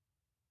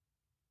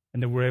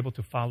and then we're able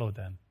to follow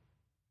them,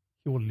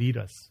 he will lead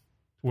us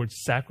towards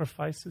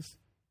sacrifices,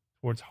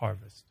 towards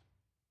harvest.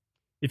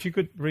 If you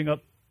could bring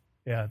up,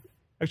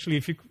 actually,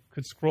 if you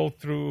could scroll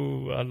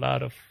through a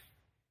lot of,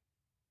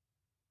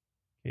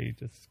 okay,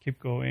 just keep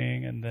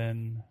going and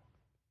then,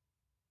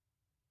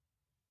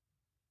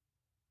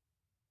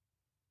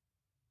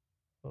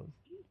 let's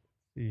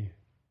see.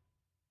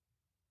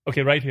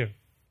 Okay, right here.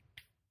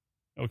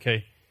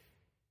 Okay.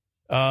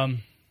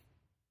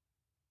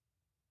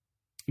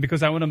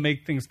 Because I want to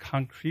make things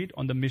concrete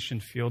on the mission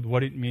field,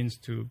 what it means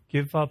to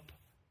give up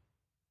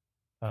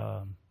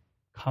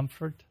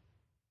comfort,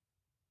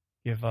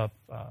 give up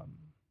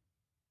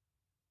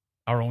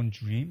our own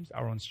dreams,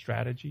 our own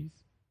strategies.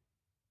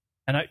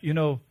 And,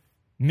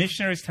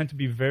 missionaries tend to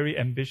be very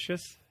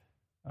ambitious,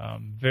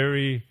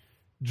 very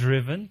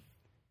driven.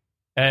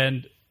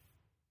 And,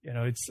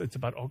 it's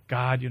about, oh,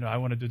 God, I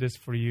want to do this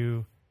for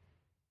you.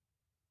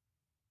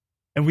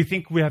 And we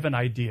think we have an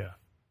idea.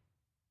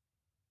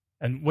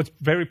 And what's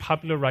very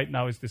popular right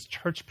now is this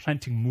church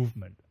planting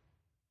movement.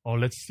 Oh,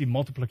 let's see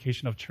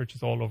multiplication of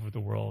churches all over the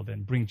world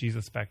and bring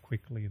Jesus back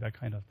quickly, that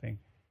kind of thing.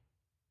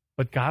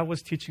 But God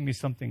was teaching me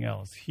something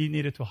else. He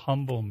needed to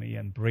humble me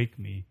and break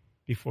me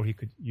before he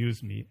could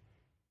use me.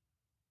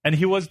 And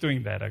he was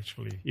doing that,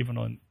 actually, even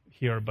on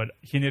here, but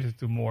he needed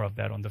to do more of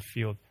that on the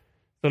field.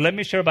 So let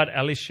me share about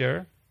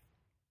Elisher.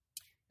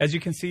 As you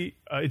can see,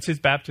 it's his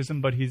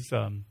baptism, but he's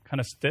kind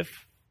of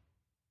stiff.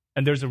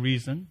 And there's a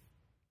reason.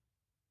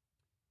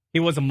 He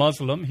was a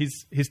Muslim.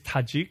 He's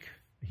Tajik.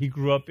 He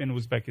grew up in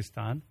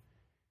Uzbekistan,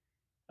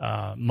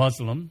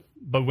 Muslim.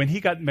 But when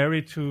he got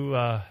married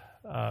to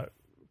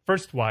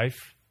first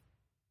wife,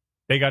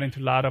 they got into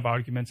a lot of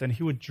arguments, and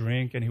he would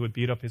drink and he would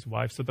beat up his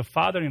wife. So the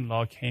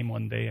father-in-law came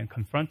one day and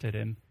confronted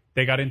him.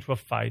 They got into a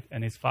fight,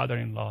 and his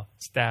father-in-law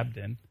stabbed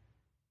him,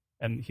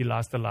 and he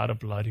lost a lot of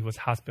blood. He was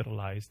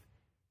hospitalized.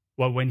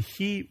 Well, when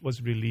he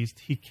was released,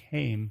 he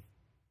came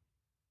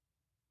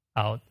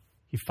out.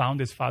 He found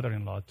his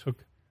father-in-law,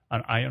 took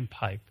an iron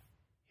pipe,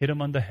 hit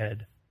him on the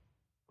head,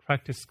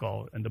 cracked his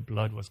skull, and the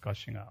blood was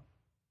gushing out.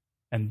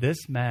 And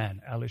this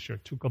man, Elisher,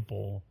 took a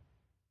bowl,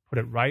 put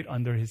it right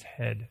under his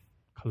head,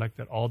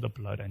 collected all the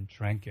blood, and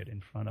drank it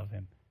in front of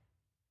him.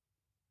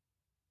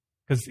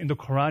 Because in the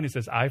Quran, it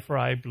says, eye for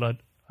eye,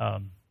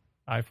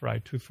 eye for eye,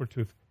 tooth for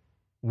tooth.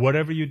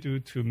 Whatever you do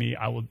to me,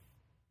 I will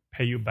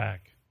pay you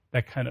back.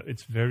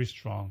 It's very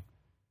strong.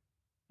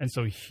 And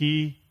so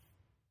he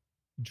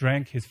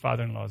drank his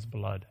father-in-law's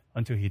blood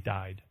until he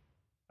died.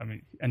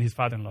 And his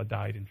father-in-law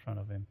died in front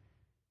of him.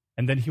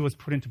 And then he was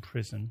put into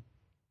prison.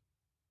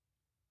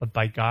 But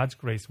by God's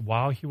grace,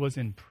 while he was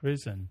in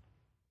prison,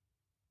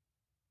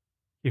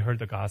 he heard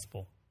the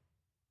gospel.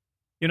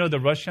 The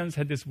Russians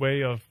had this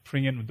way of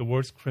bringing the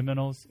worst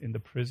criminals in the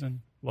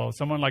prison. Well,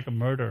 someone like a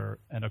murderer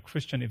and a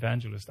Christian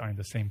evangelist are in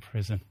the same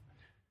prison.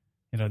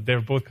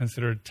 They're both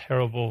considered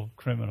terrible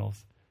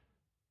criminals.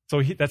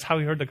 So that's how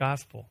he heard the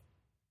gospel.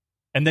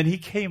 And then he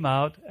came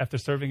out after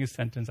serving his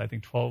sentence, I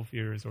think 12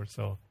 years or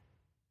so.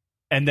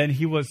 And then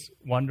he was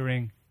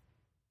wondering,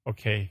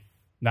 okay,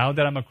 now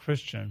that I'm a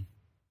Christian,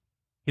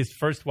 his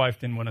first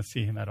wife didn't want to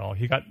see him at all.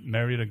 He got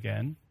married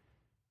again,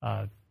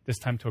 this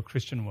time to a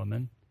Christian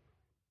woman.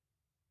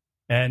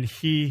 And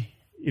he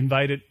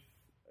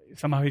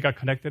somehow he got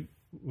connected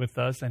with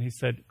us, and he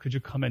said, could you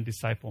come and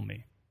disciple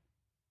me?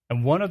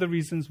 And one of the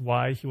reasons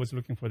why he was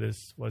looking for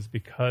this was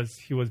because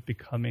he was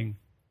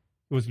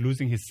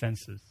losing his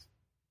senses.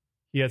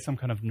 He had some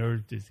kind of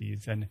nerve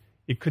disease, and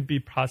it could be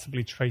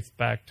possibly traced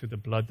back to the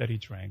blood that he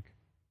drank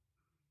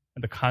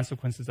and the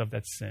consequences of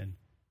that sin.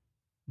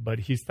 But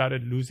he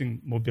started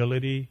losing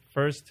mobility,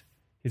 first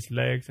his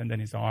legs and then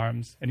his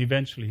arms, and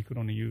eventually he could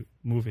only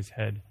move his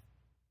head.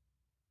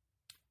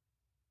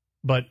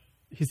 But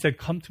he said,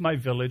 come to my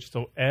village.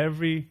 So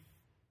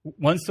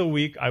once a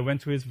week, I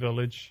went to his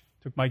village,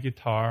 took my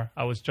guitar.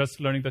 I was just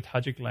learning the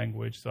Tajik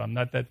language, so I'm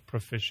not that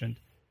proficient.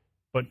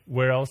 But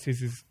where else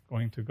is he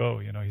going to go?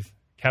 He's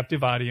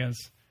captive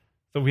audience.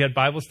 So we had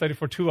Bible study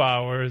for 2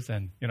 hours,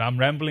 and I'm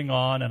rambling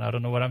on, and I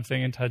don't know what I'm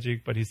saying in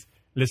Tajik, but he's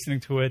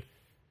listening to it.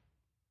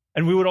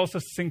 And we would also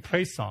sing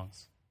praise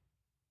songs.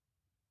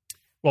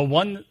 Well,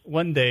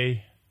 one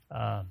day,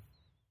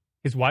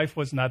 his wife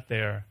was not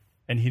there,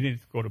 and he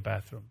needed to go to the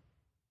bathroom.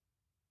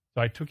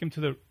 So I took him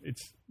to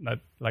it's not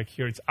like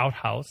here, it's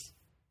outhouse.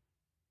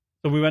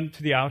 So we went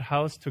to the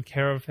outhouse, took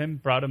care of him,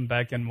 brought him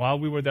back, and while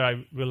we were there,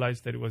 I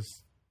realized that it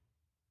was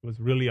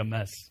really a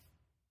mess.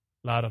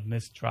 A lot of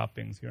mist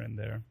droppings here and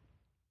there.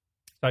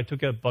 So I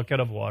took a bucket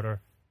of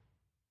water,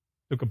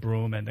 took a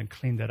broom, and then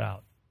cleaned it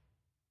out.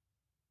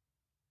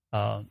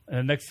 And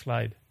the next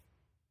slide.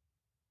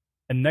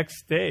 And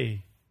next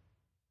day,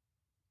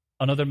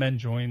 another man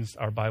joins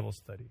our Bible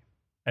study.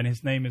 And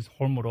his name is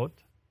Hormurot.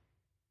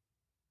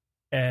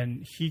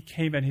 And he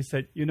came and he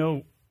said,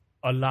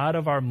 a lot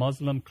of our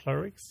Muslim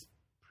clerics,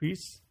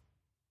 priests,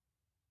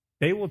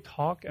 they will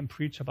talk and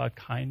preach about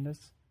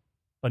kindness,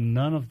 but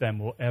none of them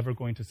will ever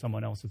go into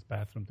someone else's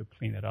bathroom to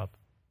clean it up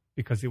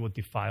because it will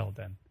defile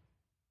them.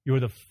 You're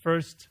the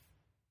first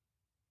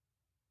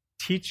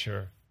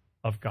teacher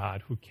of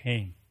God who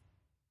came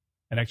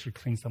and actually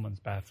cleaned someone's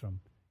bathroom.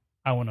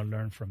 I want to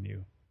learn from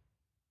you.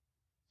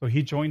 So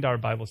he joined our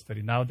Bible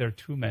study. Now there are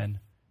 2 men,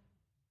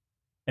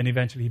 and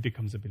eventually he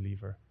becomes a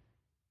believer.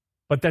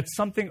 But there's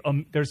something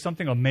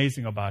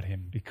amazing about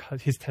him,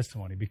 because his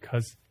testimony,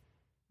 because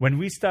when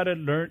we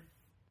started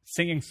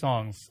singing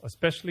songs,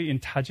 especially in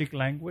Tajik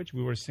language,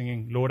 we were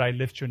singing, Lord, I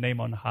lift your name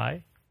on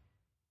high.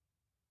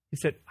 He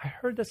said, I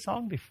heard the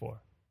song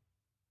before.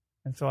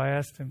 And so I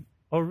asked him,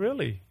 oh,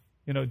 really?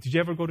 Did you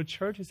ever go to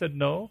church? He said,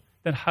 no.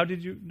 Then how do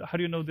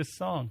you know this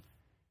song?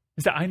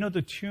 He said, I know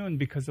the tune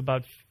because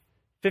about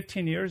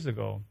 15 years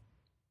ago,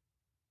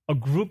 a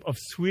group of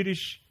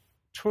Swedish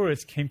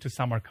tourists came to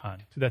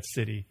Samarkand, to that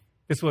city.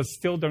 This was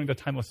still during the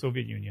time of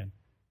Soviet Union.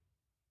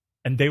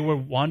 And they were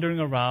wandering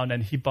around,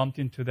 and he bumped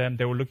into them.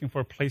 They were looking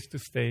for a place to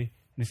stay.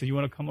 And he said, you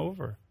want to come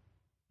over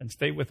and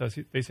stay with us?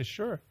 They said,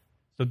 sure.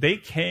 So they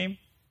came,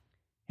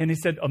 and he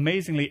said,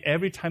 amazingly,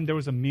 every time there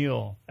was a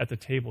meal at the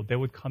table, they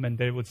would come and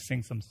they would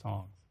sing some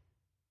songs.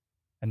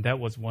 And that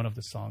was one of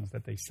the songs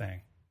that they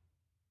sang.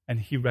 And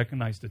he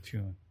recognized the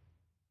tune.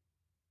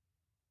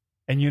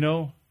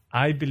 And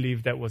I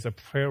believe that was a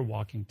prayer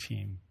walking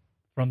team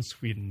from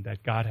Sweden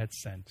that God had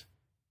sent.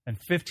 And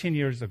 15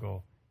 years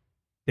ago,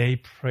 they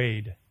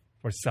prayed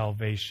for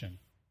salvation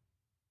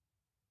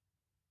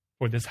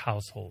for this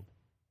household.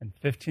 And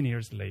 15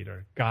 years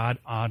later, God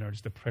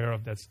honors the prayer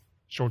of that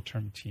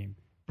short-term team,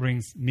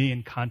 brings me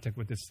in contact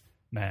with this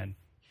man.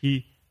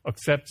 He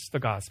accepts the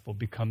gospel,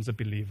 becomes a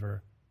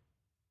believer.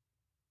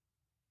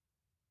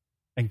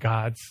 And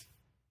God's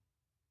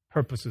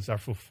purposes are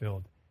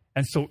fulfilled.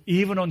 And so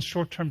even on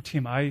short-term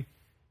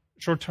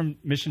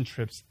mission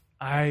trips,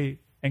 I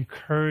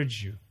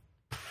encourage you,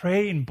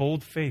 pray in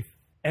bold faith.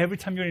 Every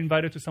time you're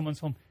invited to someone's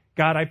home,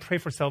 God, I pray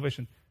for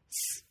salvation.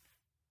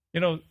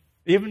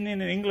 Even in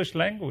the English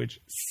language,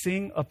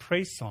 sing a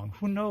praise song.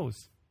 Who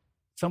knows?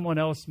 Someone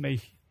else may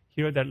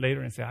hear that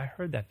later and say, I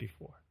heard that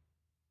before.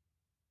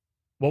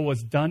 What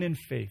was done in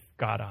faith,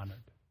 God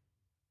honored.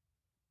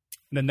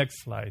 The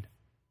next slide.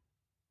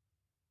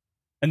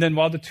 And then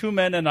while the 2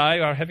 men and I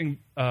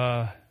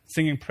are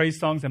singing praise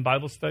songs and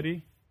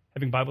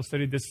having Bible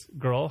study, this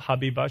girl,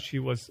 Habiba, she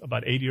was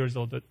about 8 years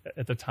old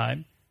at the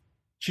time.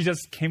 She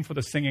just came for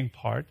the singing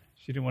part.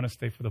 She didn't want to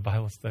stay for the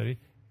Bible study.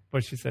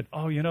 But she said,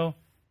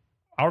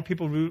 our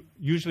people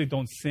usually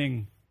don't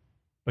sing,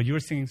 but you're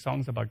singing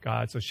songs about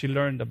God. So she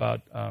learned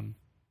about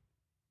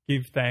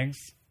give thanks,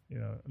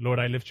 Lord,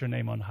 I lift your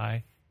name on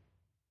high.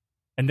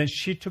 And then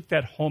she took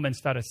that home and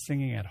started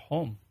singing at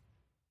home.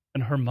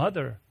 And her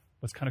mother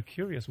was kind of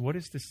curious, what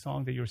is this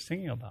song that you're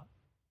singing about?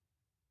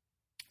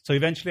 So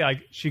eventually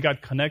she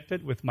got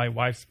connected with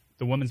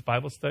the women's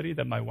Bible study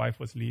that my wife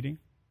was leading.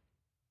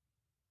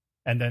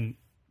 And then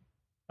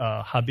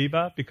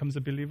Habiba becomes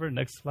a believer.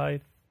 Next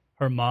slide.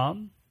 Her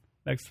mom.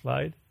 Next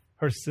slide.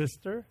 Her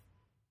sister.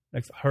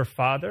 Next. Her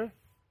father.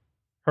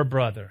 Her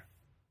brother.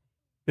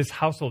 This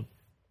household,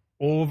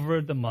 over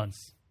the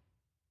months,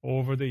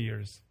 over the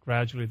years,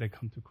 gradually they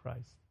come to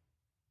Christ.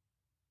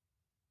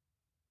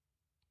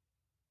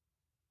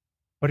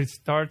 But it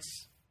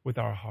starts with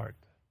our heart.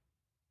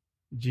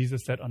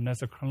 Jesus said,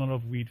 unless a kernel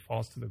of wheat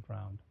falls to the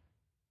ground.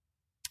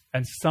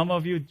 And some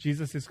of you,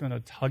 Jesus is going to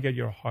tug at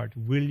your heart.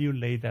 Will you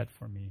lay that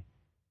for me?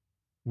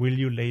 Will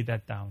you lay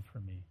that down for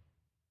me?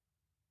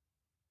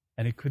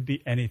 And it could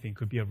be anything. It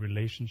could be a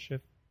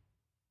relationship.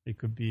 It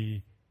could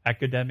be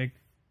academic,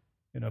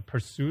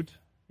 pursuit.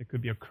 It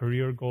could be a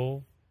career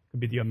goal. It could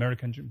be the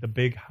American dream, the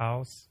big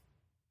house.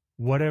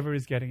 Whatever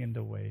is getting in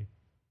the way.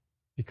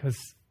 Because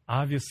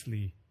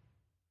obviously,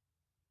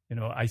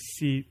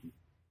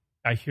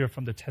 I hear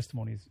from the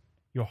testimonies,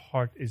 your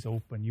heart is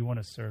open. You want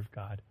to serve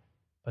God.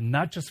 But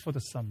not just for the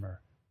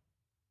summer.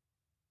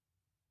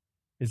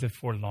 Is it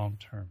for long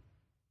term?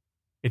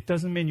 It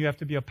doesn't mean you have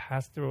to be a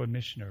pastor or a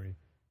missionary.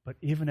 But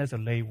even as a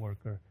lay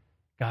worker,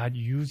 God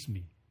used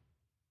me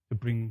to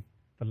bring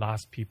the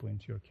lost people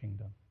into your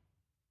kingdom.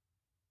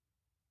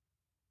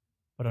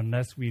 But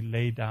unless we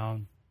lay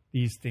down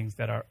these things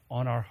that are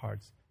on our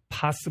hearts,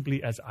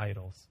 possibly as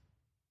idols,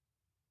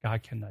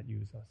 God cannot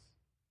use us.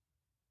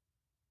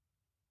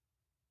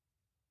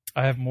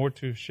 I have more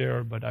to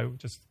share, but I would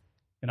just,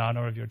 in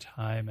honor of your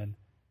time,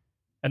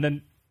 and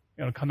then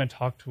come and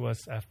talk to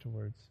us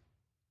afterwards.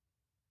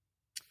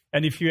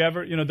 And if you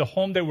ever, the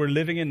home that we're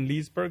living in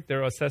Leesburg,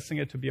 they're assessing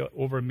it to be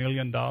over $1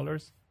 million.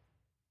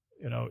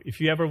 If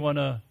you ever want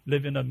to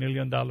live in $1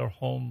 million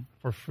home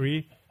for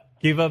free,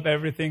 give up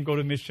everything, go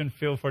to Mission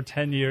Field for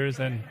 10 years,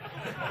 and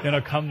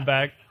come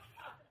back.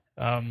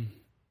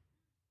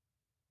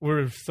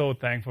 We're so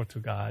thankful to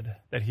God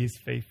that He's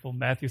faithful.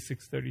 Matthew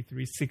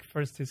 6:33, seek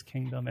first His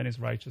kingdom and His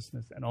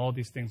righteousness, and all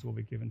these things will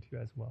be given to you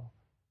as well.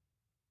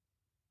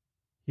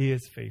 He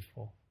is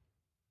faithful.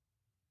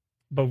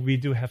 But we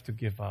do have to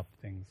give up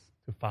things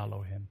to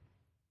follow Him.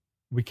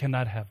 We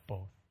cannot have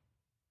both.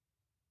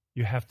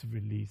 You have to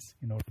release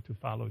in order to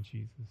follow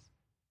Jesus.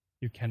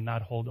 You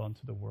cannot hold on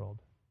to the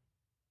world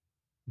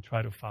and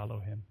try to follow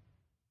Him.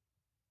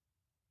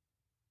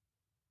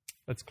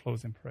 Let's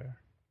close in prayer.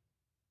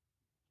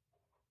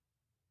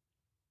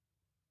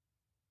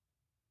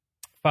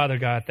 Father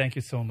God, thank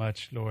you so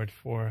much, Lord,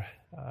 for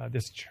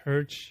this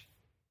church.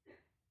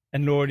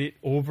 And Lord,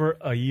 over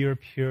a year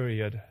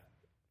period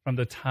from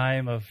the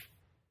time of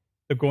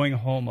the going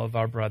home of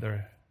our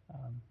brother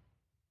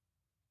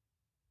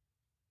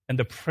and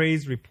the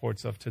praise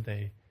reports of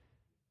today,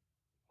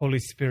 Holy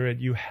Spirit,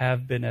 you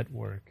have been at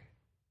work,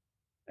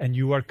 and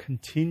you are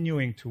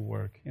continuing to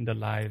work in the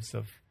lives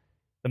of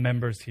the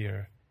members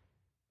here.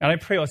 And I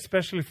pray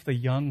especially for the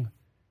young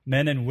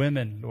men and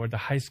women, Lord, the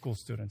high school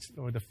students,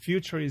 Lord, the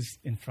future is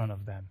in front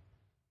of them.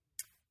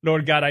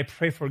 Lord God, I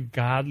pray for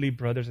godly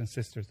brothers and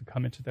sisters to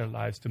come into their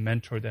lives, to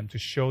mentor them, to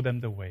show them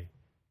the way,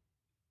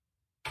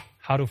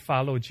 how to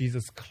follow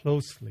Jesus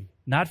closely,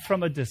 not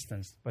from a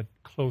distance, but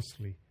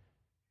closely,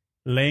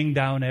 laying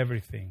down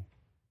everything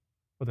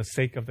for the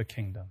sake of the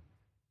kingdom.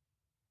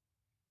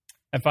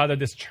 And Father,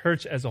 this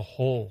church as a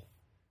whole,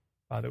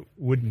 Father,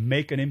 would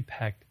make an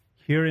impact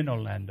here in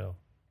Orlando,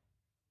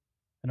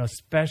 and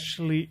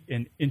especially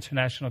in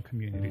international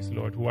communities,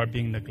 Lord, who are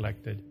being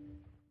neglected.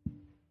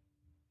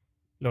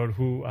 Lord,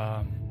 who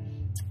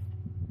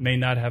may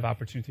not have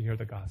opportunity to hear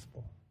the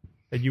gospel.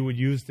 That you would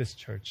use this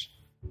church,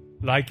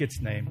 like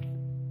its name,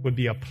 would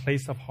be a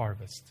place of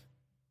harvest,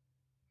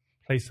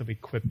 place of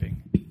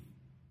equipping,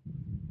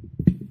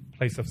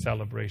 place of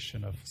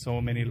celebration of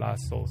so many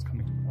lost souls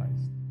coming to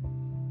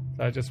Christ.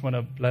 So I just want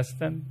to bless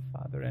them,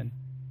 Father, and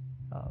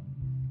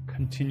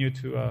continue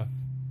to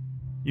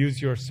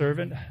use your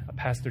servant,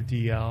 Pastor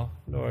D.L.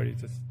 Lord,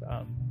 it's just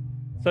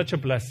such a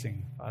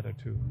blessing, Father,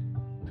 to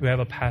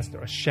have a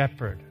pastor, a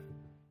shepherd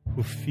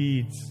who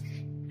feeds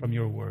from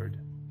your word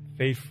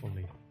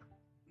faithfully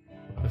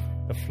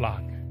the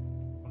flock.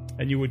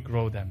 And you would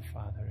grow them,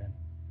 Father. And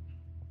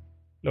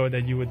Lord,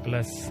 that you would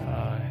bless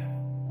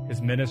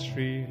his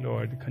ministry.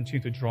 Lord,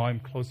 continue to draw him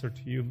closer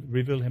to you.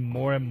 Reveal him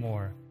more and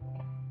more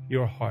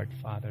your heart,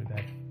 Father,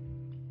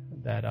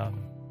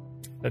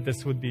 that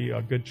this would be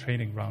a good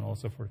training ground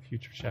also for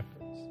future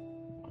shepherds.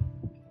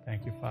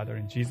 Thank you, Father,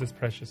 in Jesus'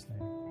 precious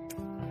name.